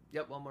 Well,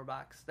 Yep, one more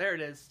box. There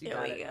it is. You there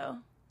got we it. go.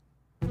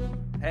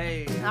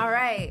 Hey. All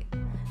right.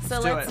 So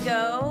Let's do let's it.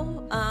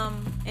 go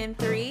in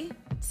 3,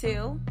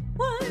 2,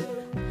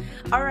 1.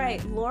 All right.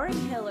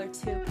 Lauryn Hill or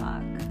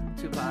Tupac?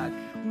 Tupac.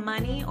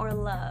 Money or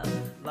love?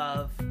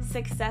 Love.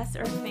 Success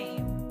or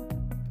fame?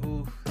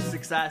 Ooh.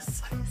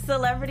 Success.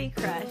 Celebrity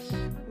crush?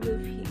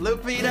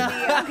 Lupita.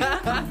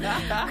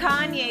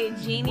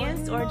 Kanye,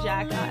 genius or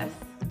jackass?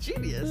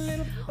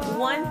 Genius.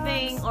 One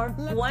thing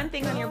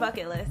on your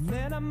bucket list.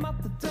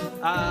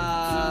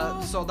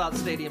 Sold out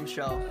stadium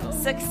show.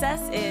 Success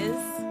is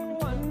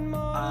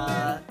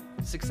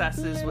Success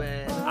is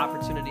when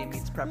opportunity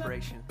meets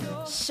preparation.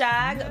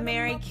 shag,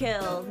 marry,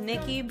 kill.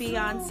 Nicki,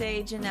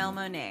 Beyonce, Janelle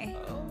Monáe.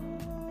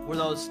 Were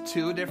those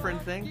two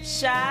different things?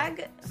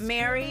 Shag,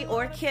 marry,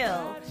 or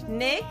kill.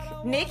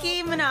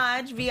 Nicki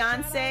Minaj,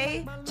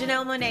 Beyonce,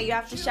 Janelle Monáe. You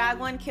have to shag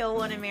one, kill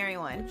one, and marry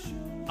one.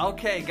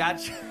 Okay,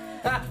 gotcha.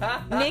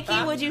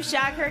 Nicki, would you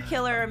shag her,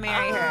 kill her, or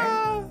marry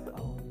her?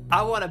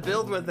 I want to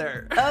build with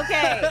her.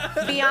 Okay.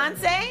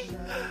 Beyonce?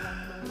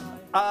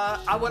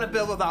 I want to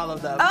build with all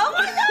of them. Oh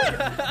my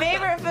god!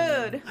 Favorite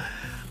food?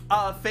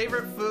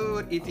 Favorite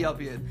food,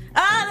 Ethiopian.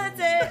 Ah, that's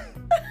it.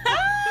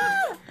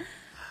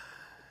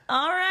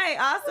 All right,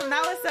 awesome.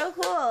 That was so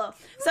cool.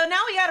 So now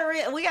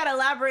we gotta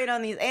elaborate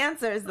on these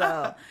answers,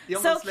 though. You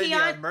So almost made me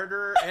a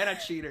murderer and a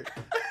cheater. But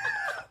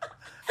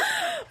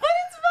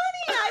it's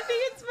funny. I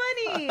think it's funny.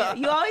 funny.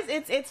 You always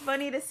it's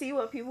funny to see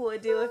what people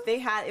would do if they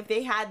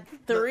had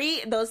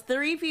those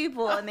three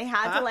people and they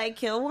had to like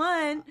kill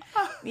one.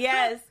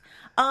 Yes.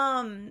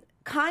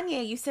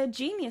 Kanye, you said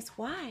genius.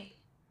 Why?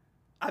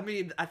 I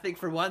mean, I think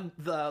for one,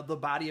 the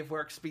body of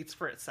work speaks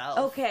for itself.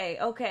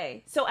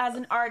 Okay. So as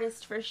an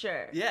artist, for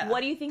sure. Yeah.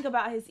 What do you think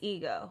about his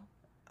ego?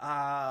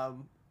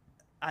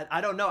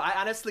 I don't know. I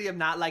honestly am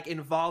not like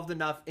involved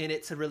enough in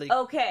it to really.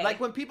 Okay. Like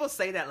when people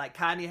say that, like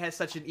Kanye has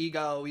such an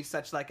ego, he's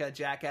such like a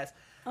jackass.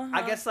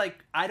 I guess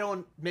like I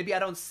don't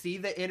see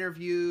the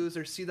interviews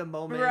or see the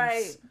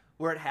moments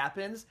where it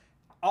happens.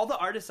 All the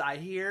artists I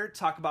hear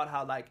talk about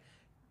how like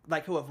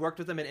who have worked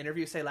with him in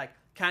interviews say like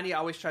Kanye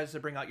always tries to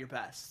bring out your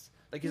best.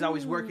 Like he's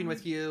always working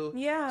with you.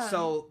 Yeah.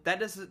 So that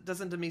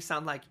doesn't to me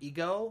sound like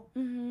ego.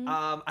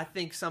 I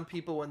think some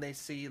people when they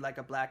see like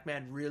a black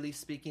man really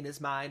speaking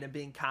his mind and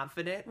being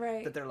confident,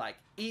 that they're like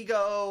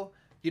ego.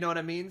 You know what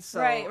I mean? So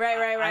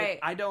right.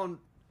 I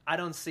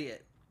don't see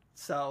it.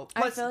 So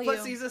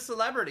plus he's a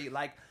celebrity.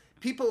 Like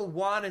people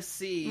want to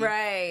see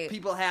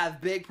people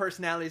have big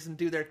personalities and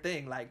do their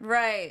thing. Like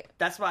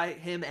that's why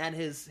him and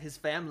his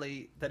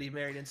family that he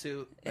married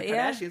into the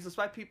Kardashians. That's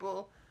why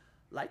people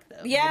like them.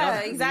 Yeah, you know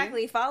what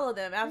exactly. I mean? Follow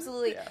them.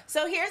 Absolutely. Yeah.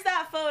 So here's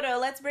that photo.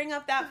 Let's bring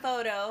up that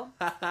photo.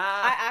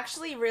 I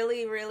actually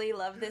really, really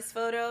love this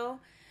photo.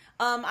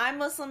 I'm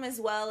Muslim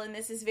as well, and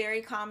this is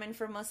very common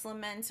for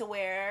Muslim men to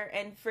wear.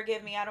 And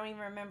forgive me, I don't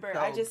even remember.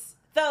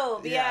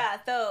 Thobe. Yeah,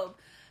 thobe.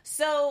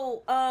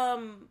 So,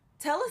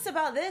 tell us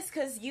about this,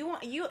 because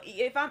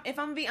if I'm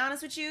gonna be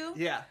honest with you,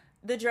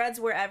 the dreads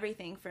were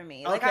everything for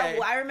me. Like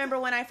I remember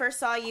when I first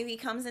saw you, he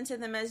comes into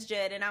the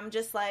masjid and I'm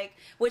just like,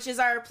 which is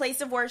our place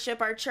of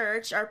worship, our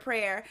church, our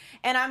prayer.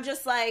 And I'm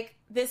just like,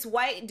 this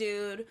white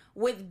dude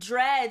with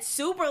dreads,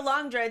 super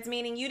long dreads,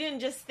 meaning you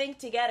didn't just think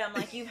to get them.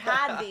 Like you've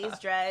had these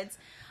dreads.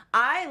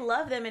 I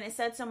love them, and it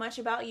said so much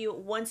about you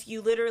once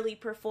you literally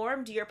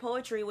performed your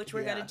poetry, which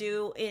we're gonna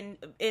do in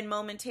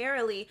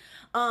momentarily.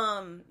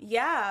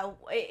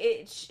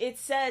 It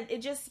said it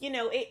just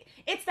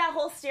it's that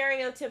whole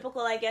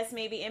stereotypical, I guess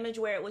maybe image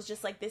where it was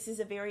just like this is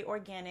a very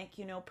organic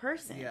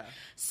person. Yeah.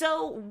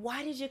 So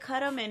why did you cut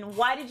them, and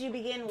why did you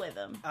begin with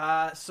them?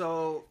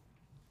 So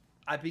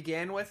I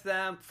began with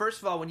them.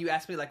 First of all, when you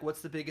asked me like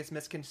what's the biggest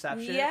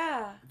misconception,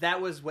 that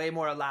was way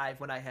more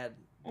alive when I had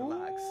the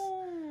locks.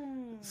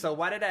 So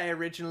why did I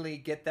originally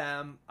get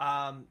them?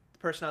 The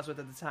person I was with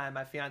at the time,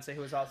 my fiance,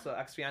 who was also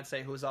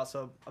ex-fiance, who was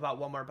also about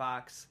one more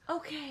box.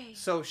 Okay.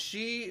 So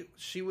she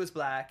was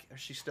black, or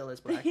she still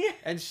is black,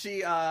 and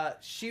she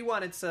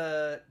wanted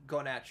to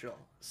go natural.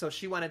 So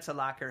she wanted to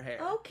lock her hair.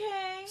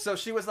 Okay. So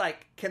she was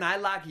like, "Can I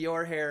lock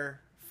your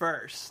hair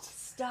first?"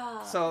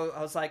 Stop. So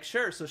I was like,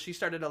 sure. So she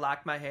started to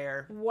lock my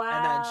hair. Wow.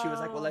 And then she was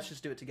like, well, let's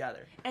just do it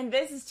together. And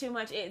this is too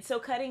much. So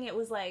cutting it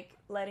was like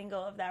letting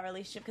go of that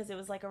relationship because it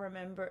was like a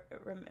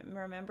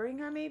remembering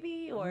her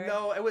maybe? Or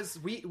no, it was,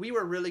 we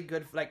were really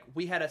good. Like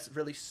we had a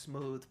really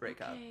smooth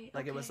breakup.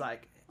 Like it was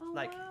like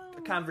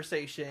a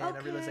conversation,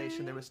 a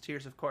realization. There was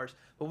tears, of course.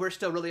 But we're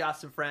still really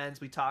awesome friends.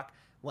 We talk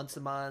once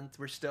a month.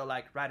 We're still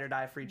like ride or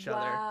die for each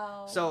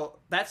other. So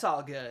that's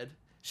all good.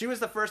 She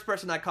was the first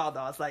person I called,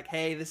 though. I was like,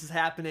 hey, this is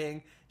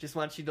happening. Just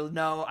want you to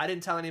know. I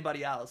didn't tell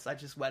anybody else. I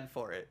just went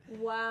for it.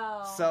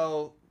 Wow.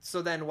 So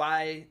then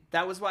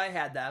that was why I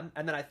had them.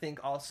 And then I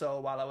think also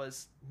while I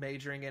was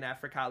majoring in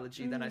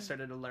Africology, then I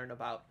started to learn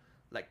about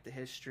like the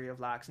history of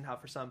locks and how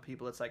for some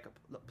people it's like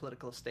a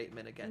political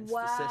statement against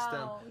the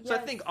system. So I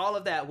think all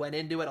of that went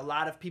into it. A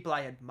lot of people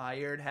I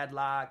admired had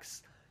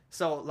locks.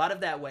 So a lot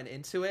of that went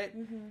into it.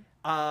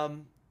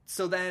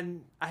 So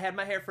then I had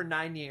my hair for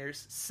 9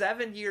 years.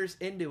 7 years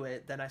into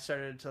it, then I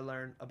started to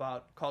learn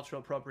about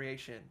cultural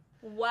appropriation.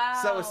 Wow.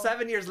 So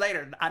 7 years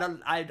later,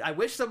 I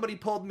wish somebody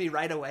pulled me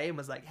right away and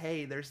was like,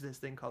 hey, there's this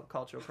thing called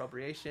cultural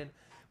appropriation.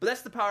 But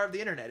that's the power of the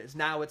internet, is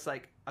now it's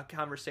like a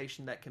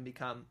conversation that can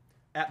become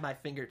at my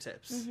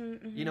fingertips.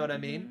 You know what I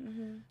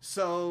mean?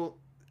 So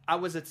I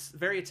was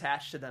very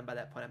attached to them by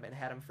that point. I mean, I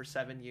had them for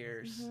 7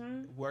 years,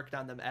 worked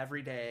on them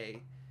every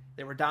day.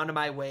 They were down to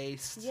my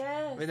waist.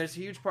 Yes. I mean, there's a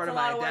huge part of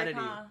my identity.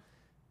 Work, huh?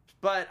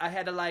 But I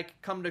had to like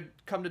come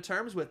to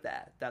terms with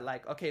that. That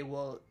like, okay,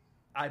 well,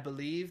 I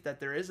believe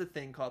that there is a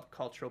thing called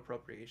cultural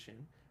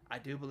appropriation. I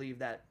do believe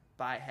that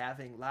by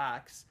having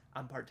locks,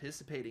 I'm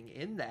participating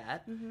in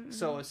that.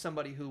 So as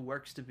somebody who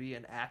works to be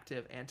an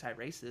active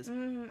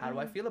anti-racist, how do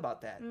I feel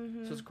about that?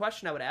 So it's a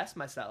question I would ask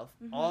myself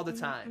all the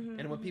time.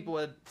 And when people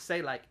would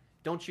say like,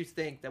 don't you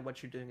think that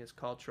what you're doing is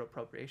cultural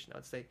appropriation? I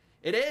would say,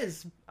 it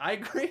is. I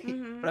agree.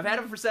 But I've had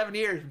them for 7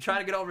 years. I'm trying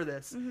to get over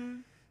this.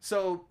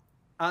 So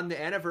on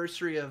the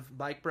anniversary of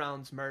Mike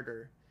Brown's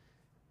murder,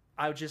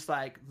 I was just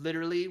like,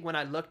 literally, when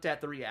I looked at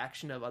the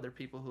reaction of other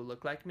people who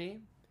look like me,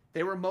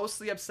 they were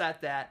mostly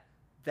upset that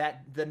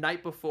the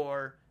night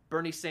before,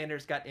 Bernie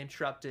Sanders got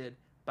interrupted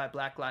by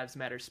Black Lives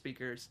Matter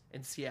speakers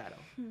in Seattle.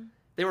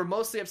 They were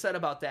mostly upset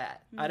about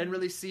that. I didn't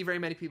really see very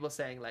many people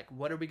saying, like,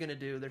 what are we going to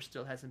do? There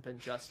still hasn't been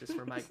justice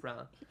for Mike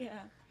Brown.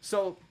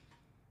 So,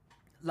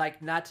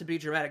 like, not to be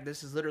dramatic,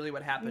 this is literally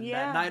what happened.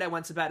 That night I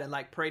went to bed and,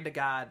 like, prayed to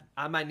God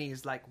on my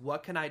knees, like,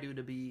 what can I do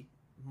to be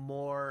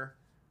more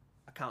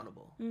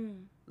accountable.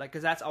 Like,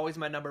 because that's always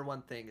my number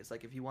one thing. Is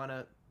like, if you want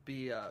to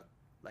be a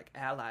like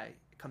ally,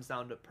 it comes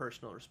down to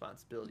personal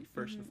responsibility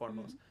first and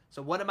foremost.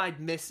 So what am I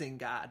missing,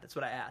 God? That's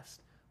what I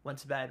asked. Went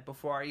to bed.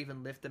 Before I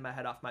even lifted my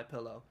head off my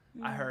pillow,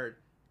 I heard,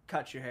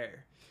 cut your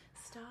hair.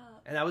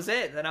 Stop. And that was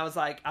it. Then I was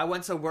like, I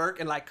went to work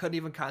and like couldn't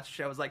even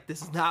concentrate. I was like,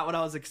 this is not what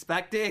I was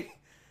expecting.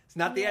 It's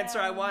not the answer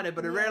I wanted,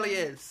 but it rarely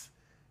is.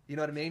 You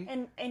know what I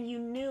mean? And you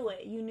knew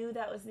it. You knew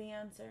that was the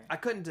answer. I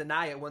couldn't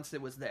deny it once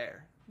it was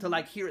there. To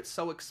like hear it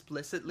so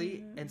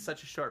explicitly in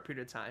such a short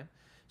period of time.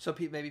 So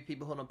maybe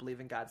people who don't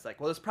believe in God's like,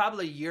 well, it's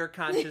probably your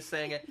conscience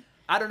saying it.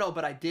 I don't know,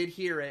 but I did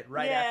hear it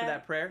right after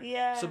that prayer.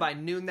 Yeah. So by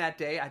noon that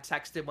day, I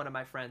texted one of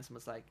my friends and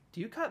was like,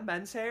 do you cut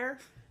men's hair?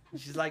 And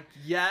she's like,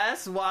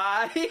 yes,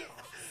 why?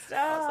 Stop.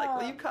 I was like,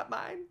 will you cut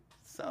mine?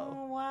 So,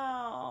 Oh,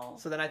 wow.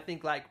 so then I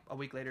think like a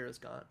week later it was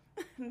gone.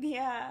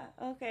 Yeah.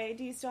 Okay.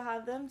 Do you still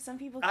have them? Some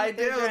people keep I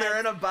their do. dreads. They're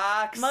in a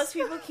box. Most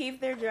people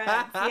keep their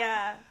dreads.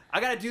 Yeah.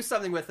 I got to do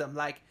something with them.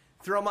 Like,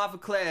 throw them off a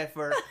cliff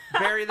or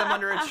bury them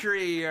under a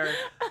tree or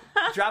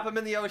drop them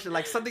in the ocean.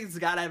 Like, something's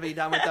got to be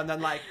done with them.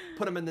 Then, like,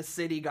 put them in the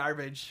city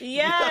garbage.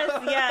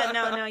 Yes. Yeah.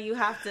 No, you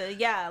have to.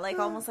 Yeah. Like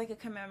almost like a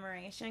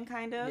commemoration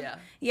kind of. Yeah.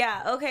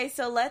 Yeah. Okay.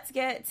 So let's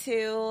get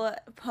to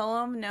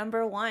poem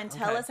number 1.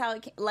 Tell Okay. us how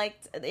it,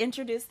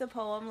 introduce the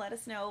poem. Let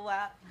us know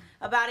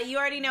about it. You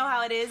already know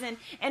how it is. And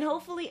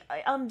hopefully,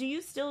 do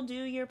you still do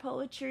your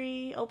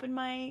poetry open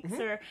mics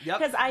or, Yep.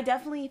 because I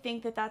definitely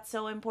think that that's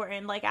so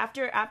important. Like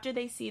after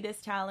they see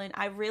this talent,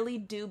 I really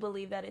do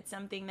believe that it's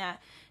something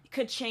that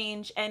could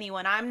change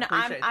anyone.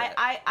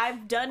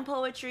 I've done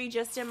poetry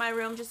just in my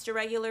room, just a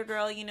regular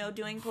girl,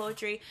 doing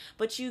poetry,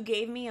 but you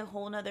gave me a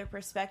whole nother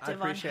perspective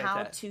on appreciate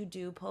how that. to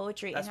do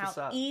poetry That's and what's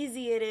how up.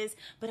 easy it is,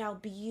 but how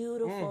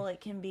beautiful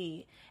it can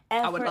be.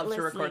 I would love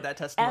to record that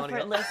testimonial.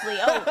 Effortlessly.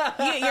 Oh,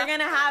 you're going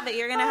to have it.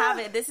 You're going to have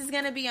it. This is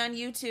going to be on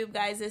YouTube,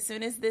 guys, as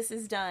soon as this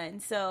is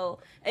done. So,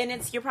 and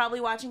you're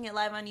probably watching it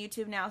live on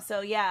YouTube now. So,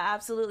 yeah,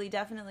 absolutely,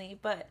 definitely.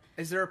 But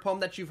Is there a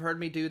poem that you've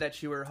heard me do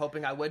that you were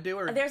hoping I would do?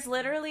 Or there's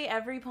literally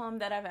every poem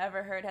that I've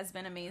ever heard has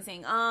been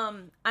amazing.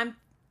 I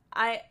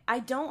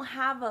don't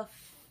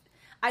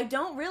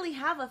really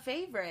have a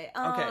favorite.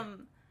 Okay.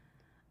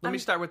 Let me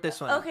start with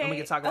this one. Okay. And we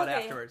can talk about it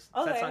okay, afterwards.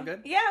 Does that okay. sound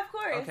good? Yeah, of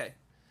course. Okay.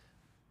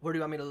 Where do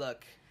you want me to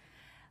look?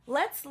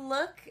 Let's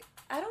look.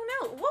 I don't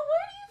know. Where do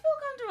you feel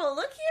comfortable?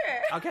 Look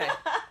here. Okay.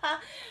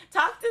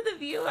 Talk to the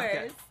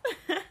viewers.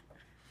 Okay.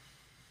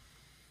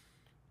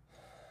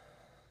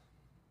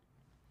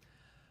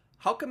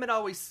 How come it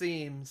always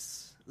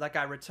seems like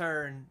I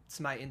return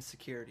to my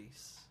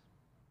insecurities?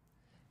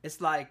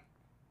 It's like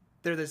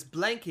they're this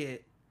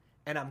blanket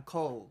and I'm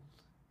cold.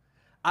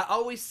 I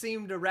always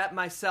seem to wrap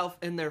myself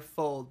in their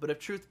fold, but if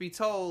truth be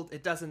told,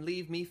 it doesn't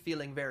leave me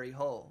feeling very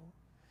whole.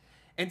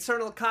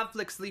 Internal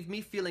conflicts leave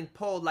me feeling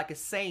pulled like a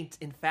saint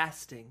in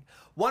fasting.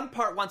 One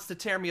part wants to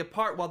tear me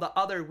apart while the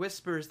other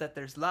whispers that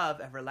there's love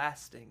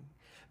everlasting.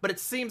 But it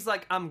seems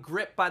like I'm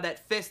gripped by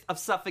that fist of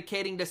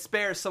suffocating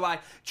despair, so I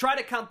try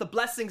to count the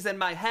blessings in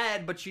my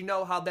head, but you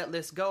know how that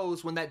list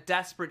goes. When that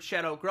desperate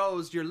shadow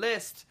grows, your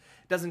list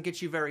doesn't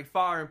get you very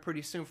far, and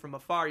pretty soon from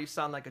afar you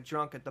sound like a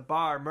drunk at the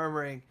bar,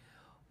 murmuring,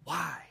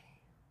 why?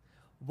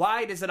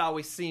 Why does it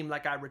always seem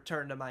like I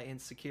return to my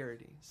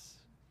insecurities?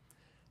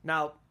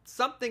 Now,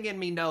 something in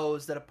me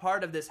knows that a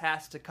part of this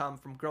has to come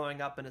from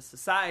growing up in a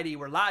society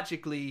where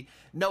logically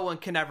no one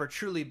can ever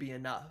truly be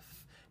enough.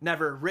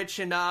 Never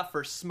rich enough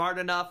or smart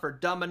enough or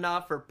dumb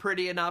enough or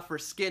pretty enough or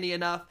skinny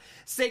enough.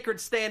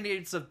 Sacred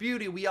standards of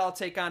beauty we all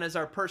take on as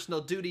our personal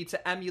duty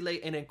to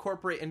emulate and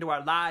incorporate into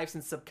our lives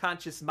and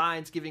subconscious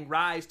minds, giving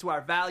rise to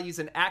our values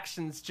and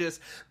actions. Just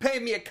pay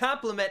me a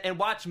compliment and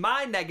watch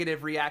my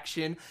negative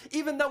reaction.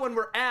 Even though when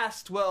we're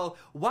asked, well,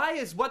 why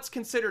is what's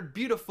considered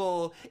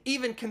beautiful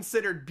even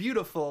considered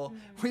beautiful?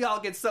 We all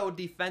get so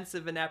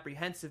defensive and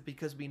apprehensive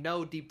because we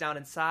know deep down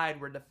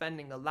inside we're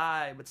defending a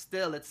lie, but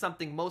still it's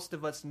something most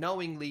of us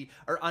knowingly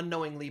or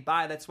unknowingly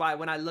buy. That's why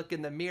when I look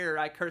in the mirror,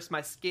 I curse my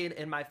skin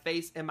and my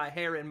face and my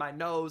hair and my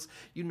nose.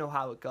 You know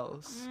how it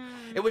goes.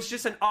 It was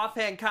just an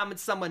offhand comment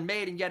someone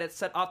made, and yet it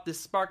set off this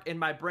spark in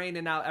my brain,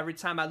 and now every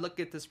time I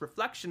look at this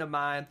reflection of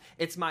mine,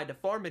 it's my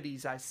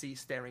deformities I see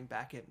staring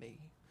back at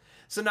me.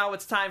 So now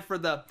it's time for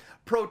the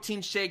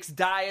protein shakes,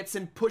 diets,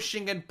 and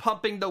pushing and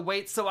pumping the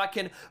weight so I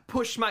can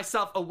push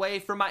myself away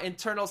from my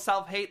internal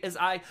self-hate as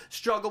I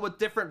struggle with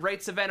different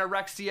rates of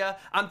anorexia.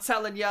 I'm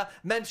telling ya,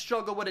 men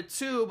struggle with it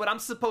too, but I'm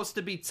supposed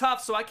to be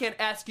tough, so I can't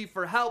ask you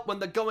for help when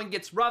the going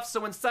gets rough.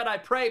 So instead I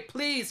pray,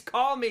 please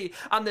call me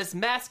on this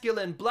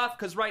masculine bluff,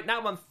 because right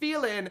now I'm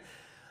feeling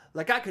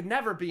like I could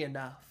never be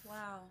enough.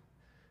 Wow.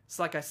 It's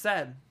like I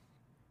said,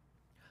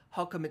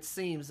 how come it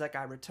seems like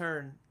I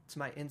return to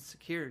my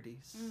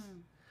insecurities?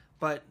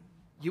 But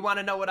you want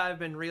to know what I've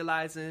been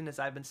realizing as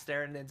I've been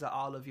staring into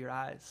all of your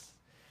eyes?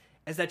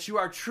 Is that you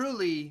are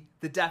truly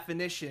the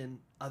definition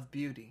of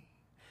beauty.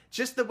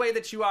 Just the way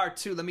that you are,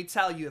 too. Let me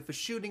tell you, if a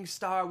shooting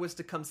star was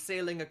to come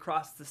sailing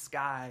across the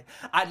sky,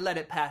 I'd let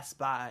it pass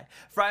by.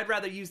 For I'd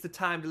rather use the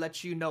time to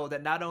let you know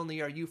that not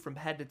only are you from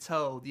head to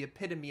toe the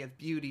epitome of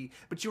beauty,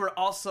 but you are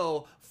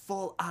also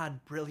full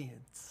on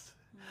brilliance.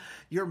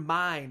 Your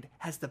mind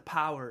has the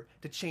power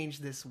to change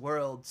this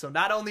world. So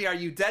not only are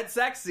you dead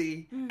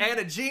sexy and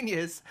a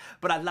genius,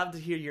 but I love to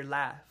hear your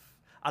laugh.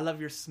 I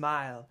love your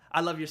smile.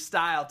 I love your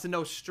style. To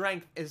know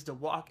strength is to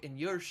walk in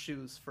your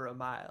shoes for a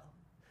mile.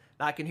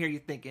 Now I can hear you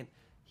thinking,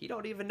 he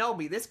don't even know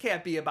me. This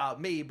can't be about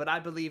me. But I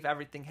believe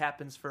everything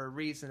happens for a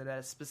reason and at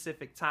a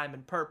specific time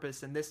and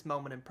purpose. And this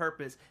moment and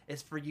purpose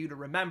is for you to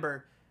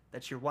remember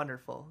that you're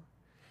wonderful.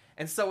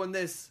 And so in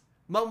this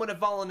moment of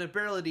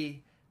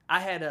vulnerability, I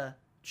had a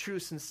true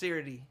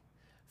sincerity.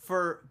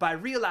 For by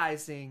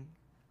realizing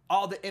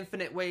all the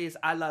infinite ways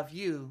I love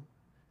you,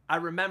 I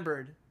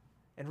remembered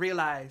and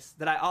realized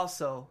that I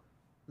also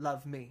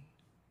love me.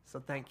 So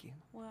thank you.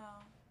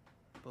 Wow.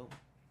 Boom.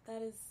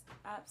 That is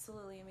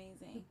absolutely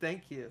amazing.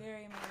 Thank you.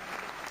 Very amazing.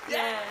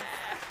 Yeah!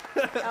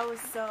 Yes. That was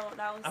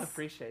I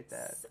appreciate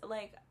that.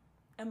 Like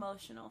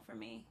emotional for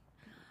me.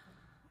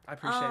 I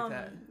appreciate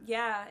that.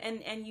 Yeah,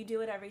 and you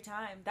do it every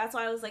time. That's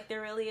why I was like,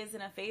 there really isn't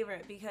a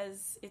favorite,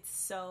 because it's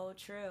so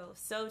true.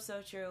 So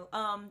true.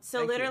 So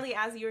Thank literally you.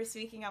 as you were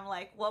speaking, I'm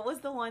like, what was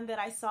the one that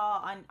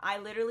I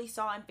literally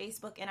saw on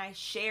Facebook and I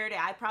shared it.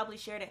 I probably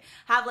shared it.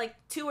 Have like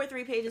 2 or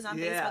 3 pages on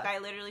Yeah. Facebook. I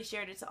literally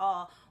shared it to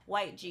all.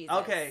 White Jesus.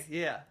 Okay,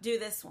 yeah. Do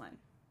this one.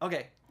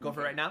 Okay, go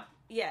for it right now?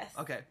 Yes.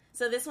 Okay.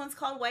 So this one's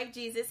called White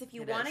Jesus. If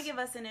you It want to is. give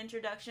us an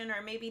introduction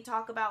or maybe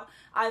talk about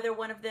either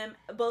one of them,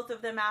 both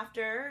of them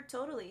after,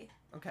 totally.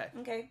 Okay.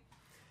 Okay.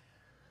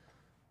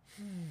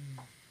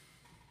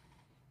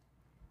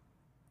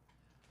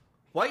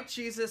 White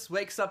Jesus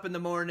wakes up in the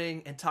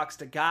morning and talks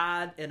to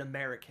God in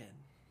American.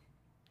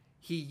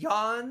 He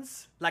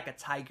yawns like a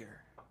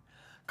tiger,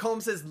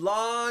 combs his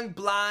long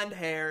blonde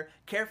hair,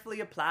 carefully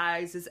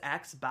applies his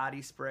Axe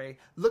body spray,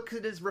 looks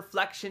at his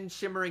reflection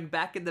shimmering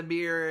back in the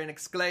mirror and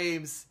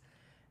exclaims,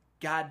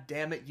 "God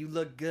damn it, you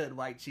look good,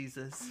 White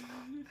Jesus."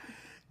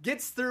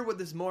 Gets through with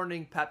his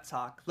morning pep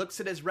talk, looks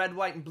at his red,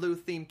 white, and blue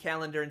themed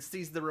calendar and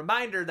sees the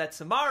reminder that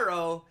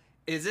tomorrow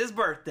is his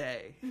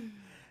birthday.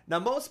 Now,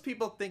 most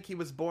people think he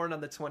was born on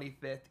the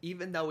 25th,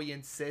 even though he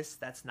insists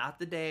that's not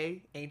the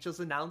day angels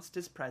announced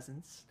his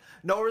presence.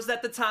 Nor is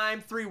that the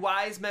time 3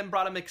 wise men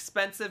brought him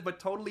expensive but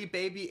totally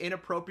baby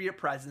inappropriate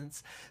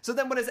presents. So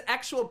then when his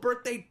actual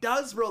birthday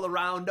does roll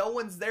around, no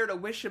one's there to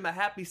wish him a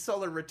happy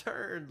solar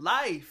return.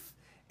 Life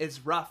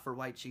is rough for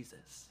White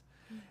Jesus.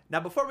 Now,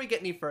 before we get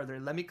any further,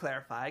 let me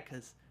clarify,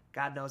 because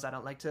God knows I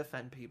don't like to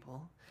offend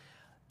people.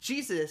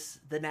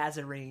 Jesus, the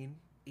Nazarene,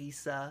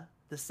 Isa,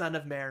 the son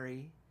of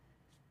Mary,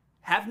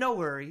 have no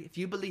worry if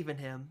you believe in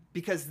him,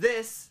 because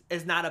this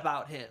is not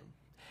about him.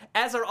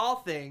 As are all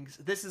things,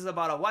 this is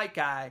about a white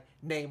guy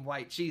named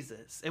White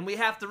Jesus. And we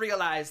have to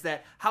realize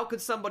that how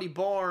could somebody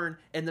born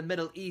in the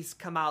Middle East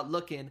come out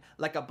looking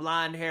like a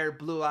blonde-haired,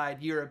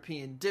 blue-eyed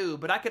European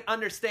dude? But I can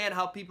understand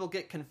how people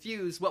get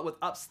confused, what with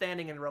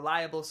upstanding and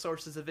reliable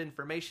sources of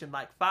information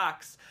like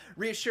Fox,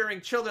 reassuring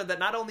children that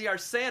not only are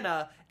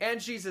Santa and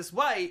Jesus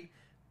white,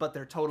 but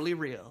they're totally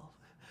real.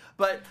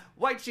 But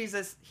White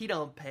Jesus, he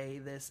don't pay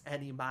this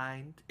any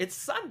mind. It's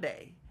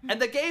Sunday,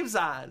 and the game's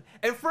on.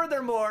 And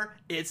furthermore,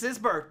 it's his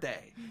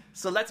birthday.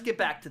 So let's get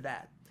back to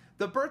that.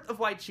 The birth of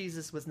White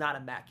Jesus was not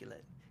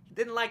immaculate. He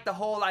didn't like the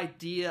whole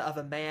idea of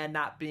a man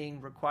not being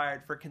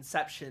required for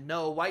conception.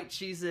 No, White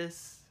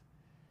Jesus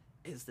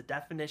is the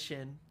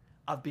definition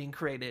of being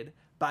created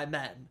by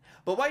men.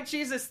 But White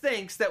Jesus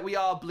thinks that we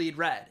all bleed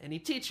red, and he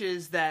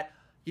teaches that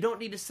you don't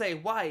need to say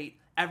white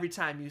every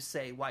time you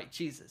say White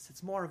Jesus.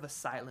 It's more of a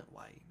silent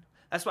white.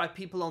 That's why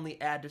people only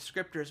add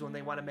descriptors when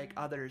they want to make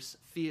others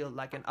feel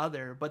like an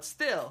other. But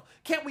still,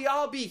 can't we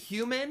all be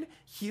human?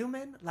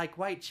 Human like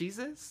White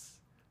Jesus?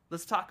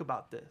 Let's talk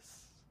about this.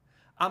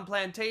 On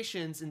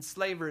plantations,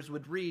 enslavers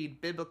would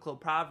read biblical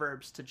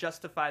proverbs to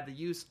justify the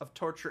use of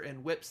torture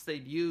and whips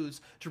they'd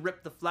use to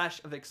rip the flesh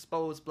of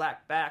exposed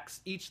black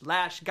backs, each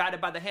lash guided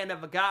by the hand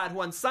of a God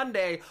who on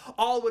Sunday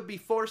all would be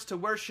forced to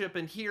worship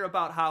and hear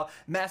about how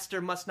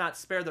master must not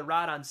spare the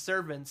rod on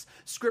servants.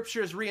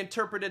 Scriptures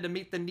reinterpreted to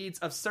meet the needs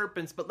of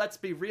serpents, but let's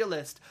be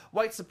realist.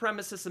 White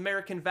supremacist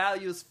American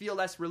values feel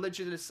less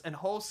religious and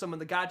wholesome when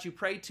the God you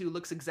pray to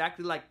looks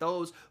exactly like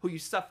those who you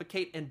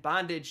suffocate in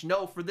bondage.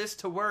 No, for this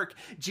to work,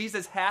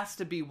 Jesus has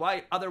to be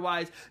white.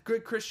 Otherwise,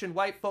 good Christian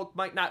white folk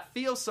might not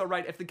feel so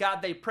right if the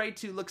God they pray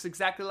to looks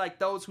exactly like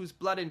those whose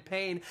blood and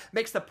pain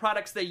makes the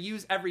products they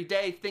use every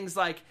day, things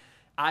like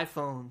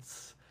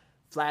iPhones,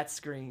 flat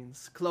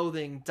screens,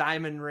 clothing,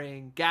 diamond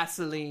ring,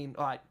 gasoline.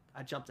 Oh,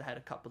 I jumped ahead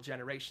a couple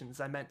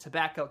generations. I meant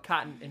tobacco,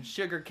 cotton, and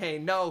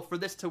sugarcane. No, for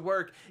this to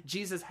work,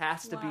 Jesus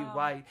has to be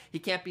white. He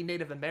can't be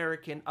Native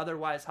American.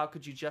 Otherwise, how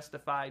could you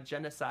justify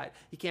genocide?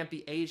 He can't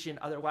be Asian.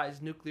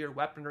 Otherwise, nuclear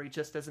weaponry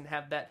just doesn't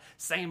have that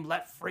same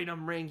let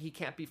freedom ring. He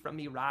can't be from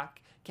Iraq.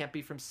 Can't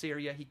be from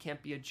Syria. He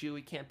can't be a Jew.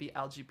 He can't be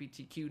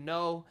LGBTQ.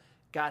 No,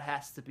 God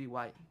has to be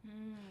white.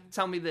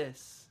 Tell me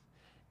this.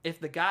 If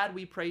the God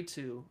we pray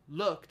to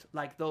looked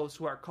like those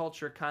who our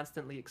culture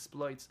constantly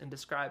exploits and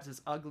describes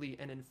as ugly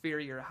and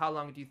inferior, how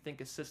long do you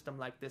think a system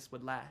like this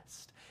would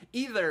last?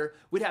 Either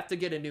we'd have to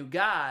get a new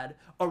God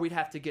or we'd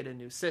have to get a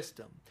new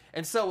system.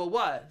 And so it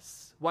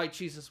was. White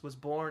Jesus was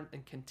born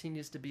and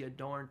continues to be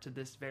adorned to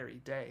this very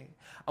day.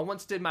 I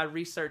once did my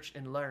research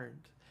and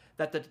learned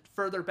that the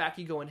further back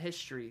you go in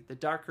history, the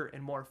darker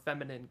and more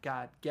feminine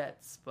God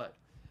gets. But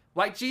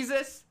white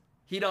Jesus,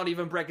 he don't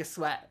even break a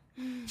sweat.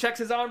 Checks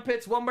his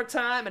armpits one more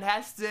time and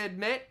has to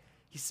admit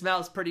he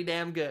smells pretty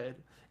damn good.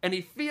 And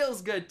he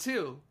feels good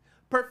too.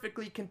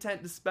 Perfectly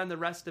content to spend the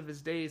rest of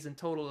his days in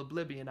total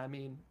oblivion. I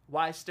mean,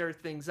 why stir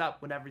things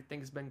up when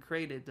everything's been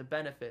created to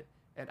benefit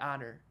and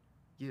honor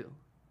you?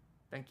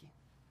 Thank you.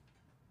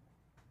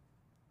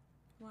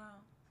 Wow.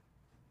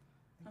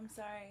 I'm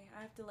sorry.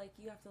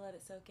 You have to let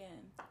it soak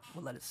in.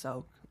 We'll let it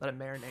soak. Let it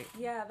marinate.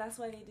 Yeah, that's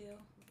why they do.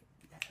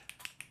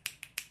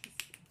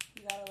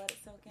 You gotta let it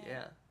soak in.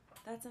 Yeah.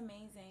 That's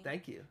amazing.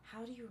 Thank you.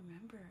 How do you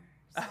remember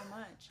so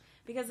much?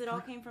 Because it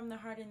all came from the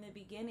heart in the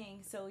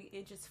beginning, so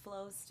it just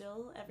flows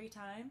still every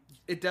time.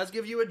 It does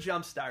give you a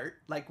jump start.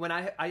 Like when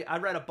I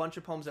read a bunch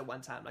of poems at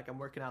one time. Like I'm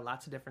working on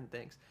lots of different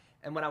things.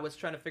 And when I was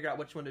trying to figure out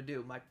which one to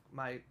do,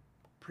 my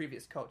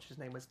previous coach, his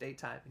name was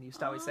Daytime, and he used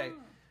to always say,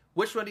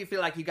 which one do you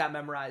feel like you got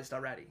memorized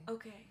already?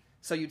 Okay.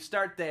 So you'd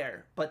start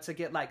there, but to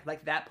get like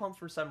that poem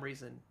for some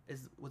reason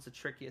was the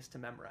trickiest to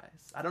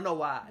memorize. I don't know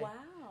why. Wow.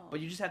 But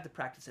you just have to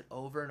practice it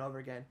over and over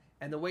again.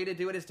 And the way to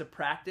do it is to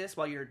practice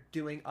while you're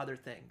doing other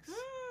things.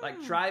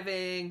 Like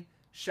driving,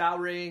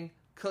 showering,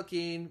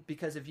 cooking,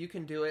 because if you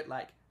can do it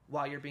like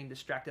while you're being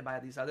distracted by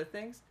these other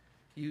things,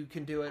 you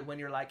can do it when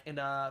you're like in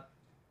a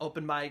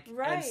open mic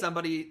and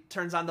somebody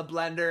turns on the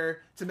blender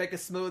to make a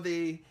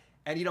smoothie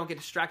and you don't get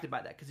distracted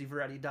by that because you've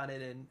already done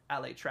it in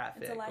LA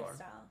traffic. It's a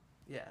lifestyle.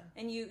 Yeah.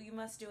 And you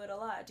must do it a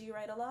lot. Do you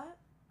write a lot?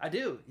 I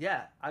do,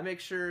 yeah. I make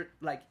sure,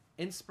 like,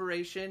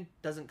 inspiration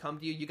doesn't come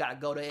to you. You gotta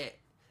go to it.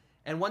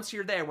 And once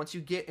you're there, once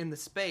you get in the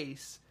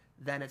space,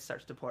 then it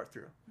starts to pour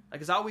through.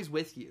 Like, it's always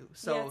with you.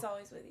 So yeah, it's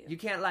always with you. You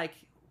can't, like,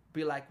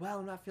 be like, well,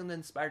 I'm not feeling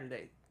inspired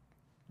today.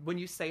 When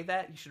you say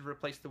that, you should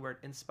replace the word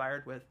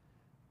inspired with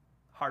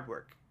hard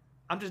work.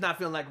 I'm just not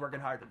feeling like working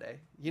hard today.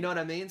 You know what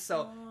I mean?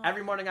 So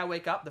every morning I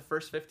wake up, the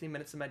first 15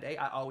 minutes of my day,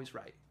 I always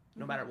write.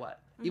 No matter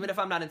what. Even if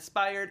I'm not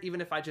inspired, even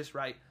if I just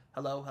write,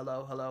 hello,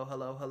 hello, hello,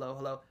 hello, hello,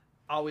 hello.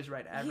 Always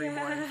write every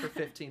morning for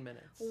 15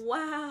 minutes.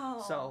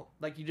 Wow. So,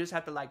 like, you just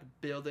have to, like,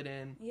 build it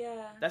in.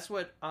 Yeah. That's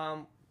what,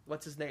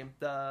 what's his name?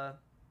 The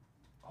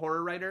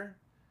horror writer?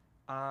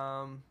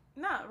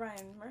 Not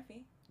Ryan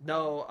Murphy.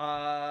 No,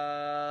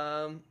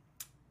 I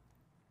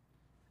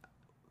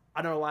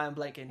don't know why I'm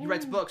blanking. He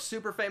writes books.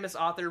 Super famous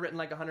author, written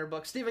like 100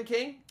 books. Stephen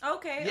King?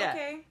 Okay, yeah.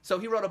 okay. So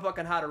he wrote a book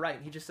on how to write,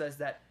 and he just says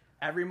that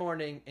every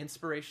morning,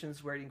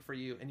 inspiration's waiting for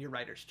you in your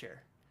writer's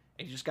chair.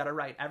 And you just got to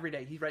write every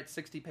day. He writes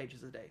 60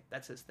 pages a day.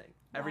 That's his thing.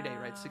 Every day he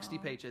writes 60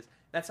 pages.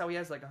 That's how he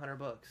has like 100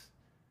 books.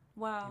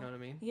 Wow. You know what I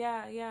mean?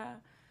 Yeah, yeah.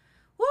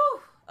 Woo!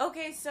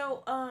 Okay,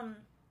 so,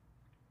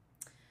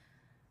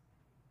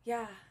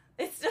 yeah.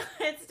 It's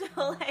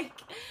still like,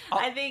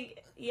 I think,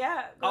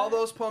 yeah. All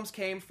those poems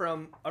came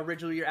from,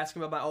 originally you're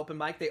asking about my open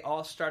mic, they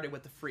all started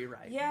with the free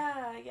write.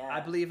 Yeah, yeah. I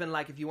believe in,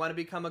 like, if you want to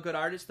become a good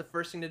artist, the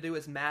first thing to do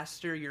is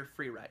master your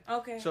free write.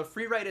 Okay. So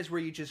free write is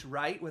where you just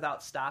write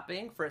without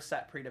stopping for a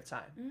set period of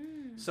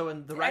time. So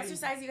in the writing...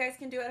 exercise you guys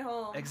can do at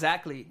home.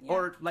 Exactly. Yeah.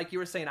 Or, like you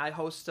were saying, I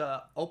host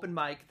a open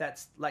mic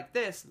that's like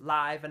this,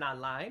 live and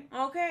online.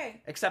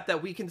 Okay. Except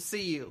that we can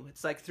see you.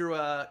 It's like through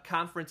a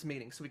conference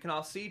meeting, so we can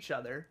all see each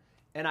other.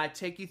 And I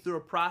take you through a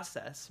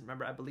process,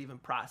 remember I believe in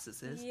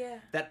processes,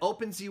 that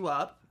opens you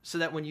up so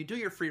that when you do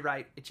your free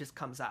write, it just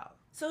comes out.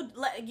 So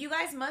you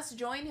guys must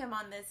join him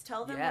on this.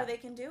 Tell them where they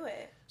can do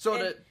it. So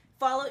and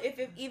follow,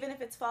 even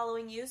if it's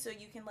following you, so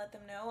you can let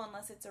them know,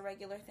 unless it's a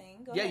regular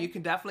thing. Go ahead. You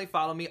can definitely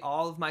follow me.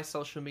 All of my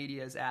social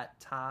media is at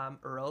Tom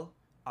Earl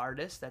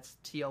Artist. That's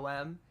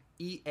TOMEARL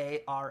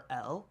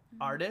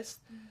Artist.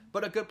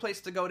 But a good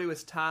place to go to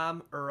is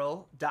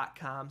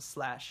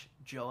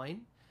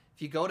tomearl.com/join.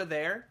 If you go to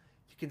there,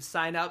 you can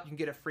sign up, you can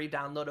get a free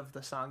download of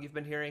the song you've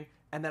been hearing,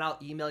 and then I'll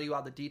email you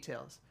all the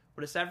details.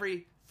 But it's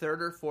every third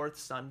or fourth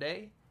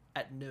Sunday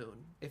at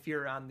noon if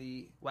you're on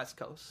the West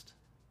Coast,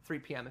 3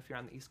 p.m. if you're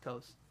on the East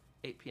Coast,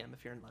 8 p.m.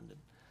 if you're in London.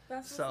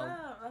 That's what's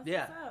up.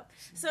 What's up.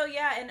 So,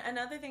 yeah, and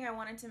another thing I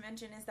wanted to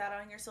mention is that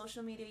on your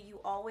social media,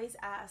 you always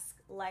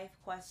ask life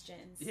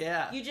questions.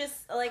 Yeah. You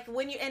just, like,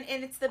 when you,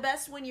 and it's the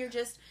best when you're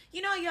just,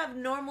 you know, you have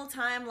normal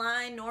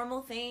timeline,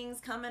 normal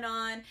things coming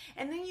on,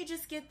 and then you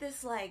just get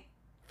this, like,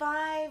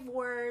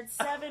 5-word,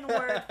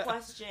 7-word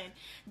question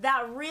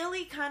that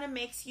really kind of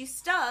makes you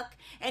stuck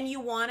and you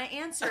want to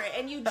answer it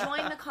and you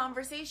join the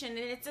conversation.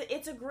 And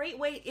it's a great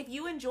way, if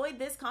you enjoyed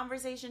this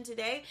conversation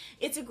today,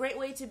 it's a great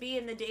way to be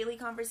in the daily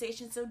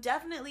conversation. So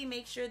definitely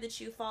make sure that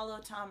you follow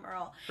Tom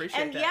Earl.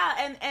 Appreciate that.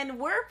 Yeah, and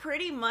we're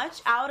pretty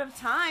much out of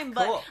time,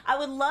 but cool. I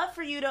would love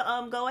for you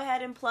to go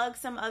ahead and plug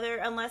some other,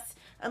 unless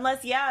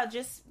unless,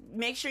 just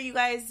make sure you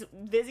guys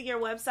visit your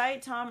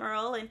website, Tom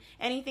Earl, and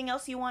anything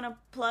else you want to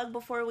plug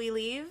before we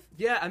leave.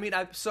 Yeah, I mean,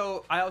 I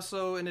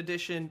also, in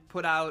addition,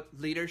 put out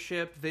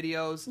leadership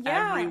videos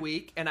every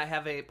week, and I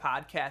have a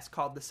podcast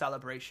called The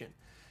Celebration.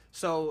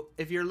 So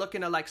if you're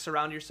looking to like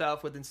surround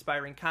yourself with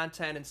inspiring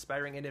content,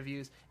 inspiring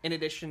interviews, in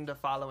addition to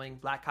following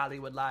Black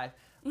Hollywood Live,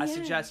 I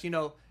suggest,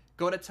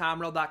 go to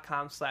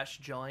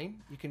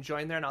tomreal.com/join. You can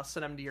join there and I'll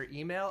send them to your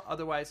email.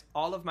 Otherwise,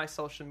 all of my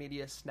social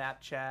media,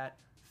 Snapchat,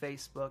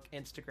 Facebook,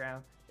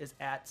 Instagram, is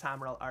at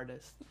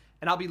TomRealArtist.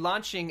 And I'll be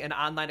launching an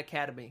online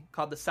academy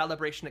called the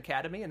Celebration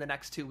Academy in the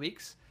next 2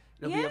 weeks.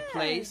 It'll be a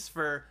place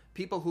for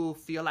people who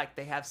feel like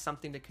they have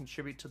something to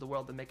contribute to the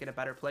world and make it a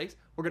better place.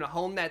 We're going to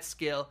hone that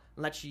skill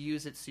and let you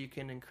use it so you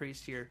can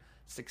increase your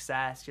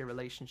success, your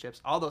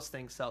relationships, all those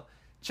things. So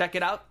check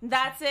it out.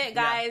 That's it,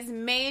 guys.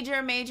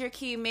 Yeah. Major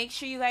key. Make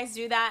sure you guys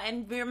do that.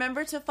 And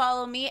remember to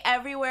follow me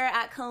everywhere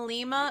at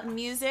Kalima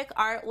Music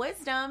Art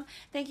Wisdom.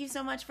 Thank you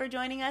so much for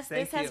joining us.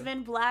 This has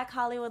been Black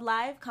Hollywood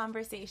Live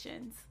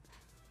Conversations.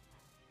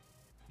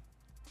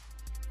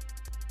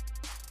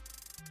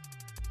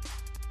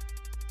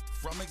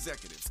 From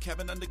executives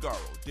Kevin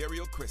Undergaro,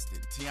 Dario Kristen,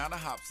 Tiana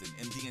Hobson,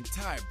 and the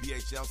entire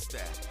BHL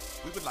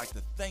staff, we would like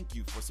to thank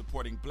you for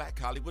supporting Black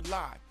Hollywood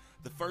Live,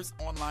 the first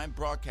online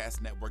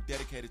broadcast network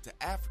dedicated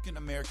to African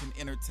American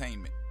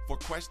entertainment. For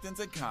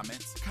questions and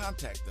comments,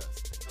 contact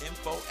us.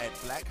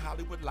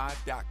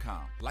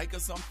 info@blackhollywoodlive.com. Like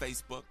us on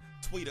Facebook,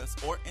 tweet us,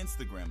 or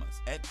Instagram us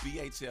at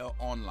BHL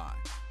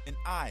Online. And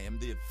I am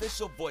the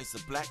official voice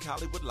of Black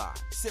Hollywood Live,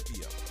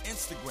 Scipio.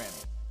 Instagram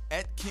it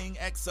at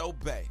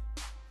KingXOBay.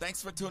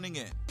 Thanks for tuning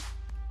in.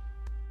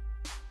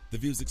 The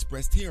views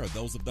expressed here are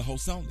those of the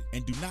host only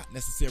and do not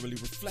necessarily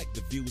reflect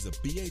the views of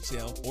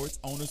BHL or its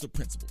owners or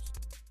principals.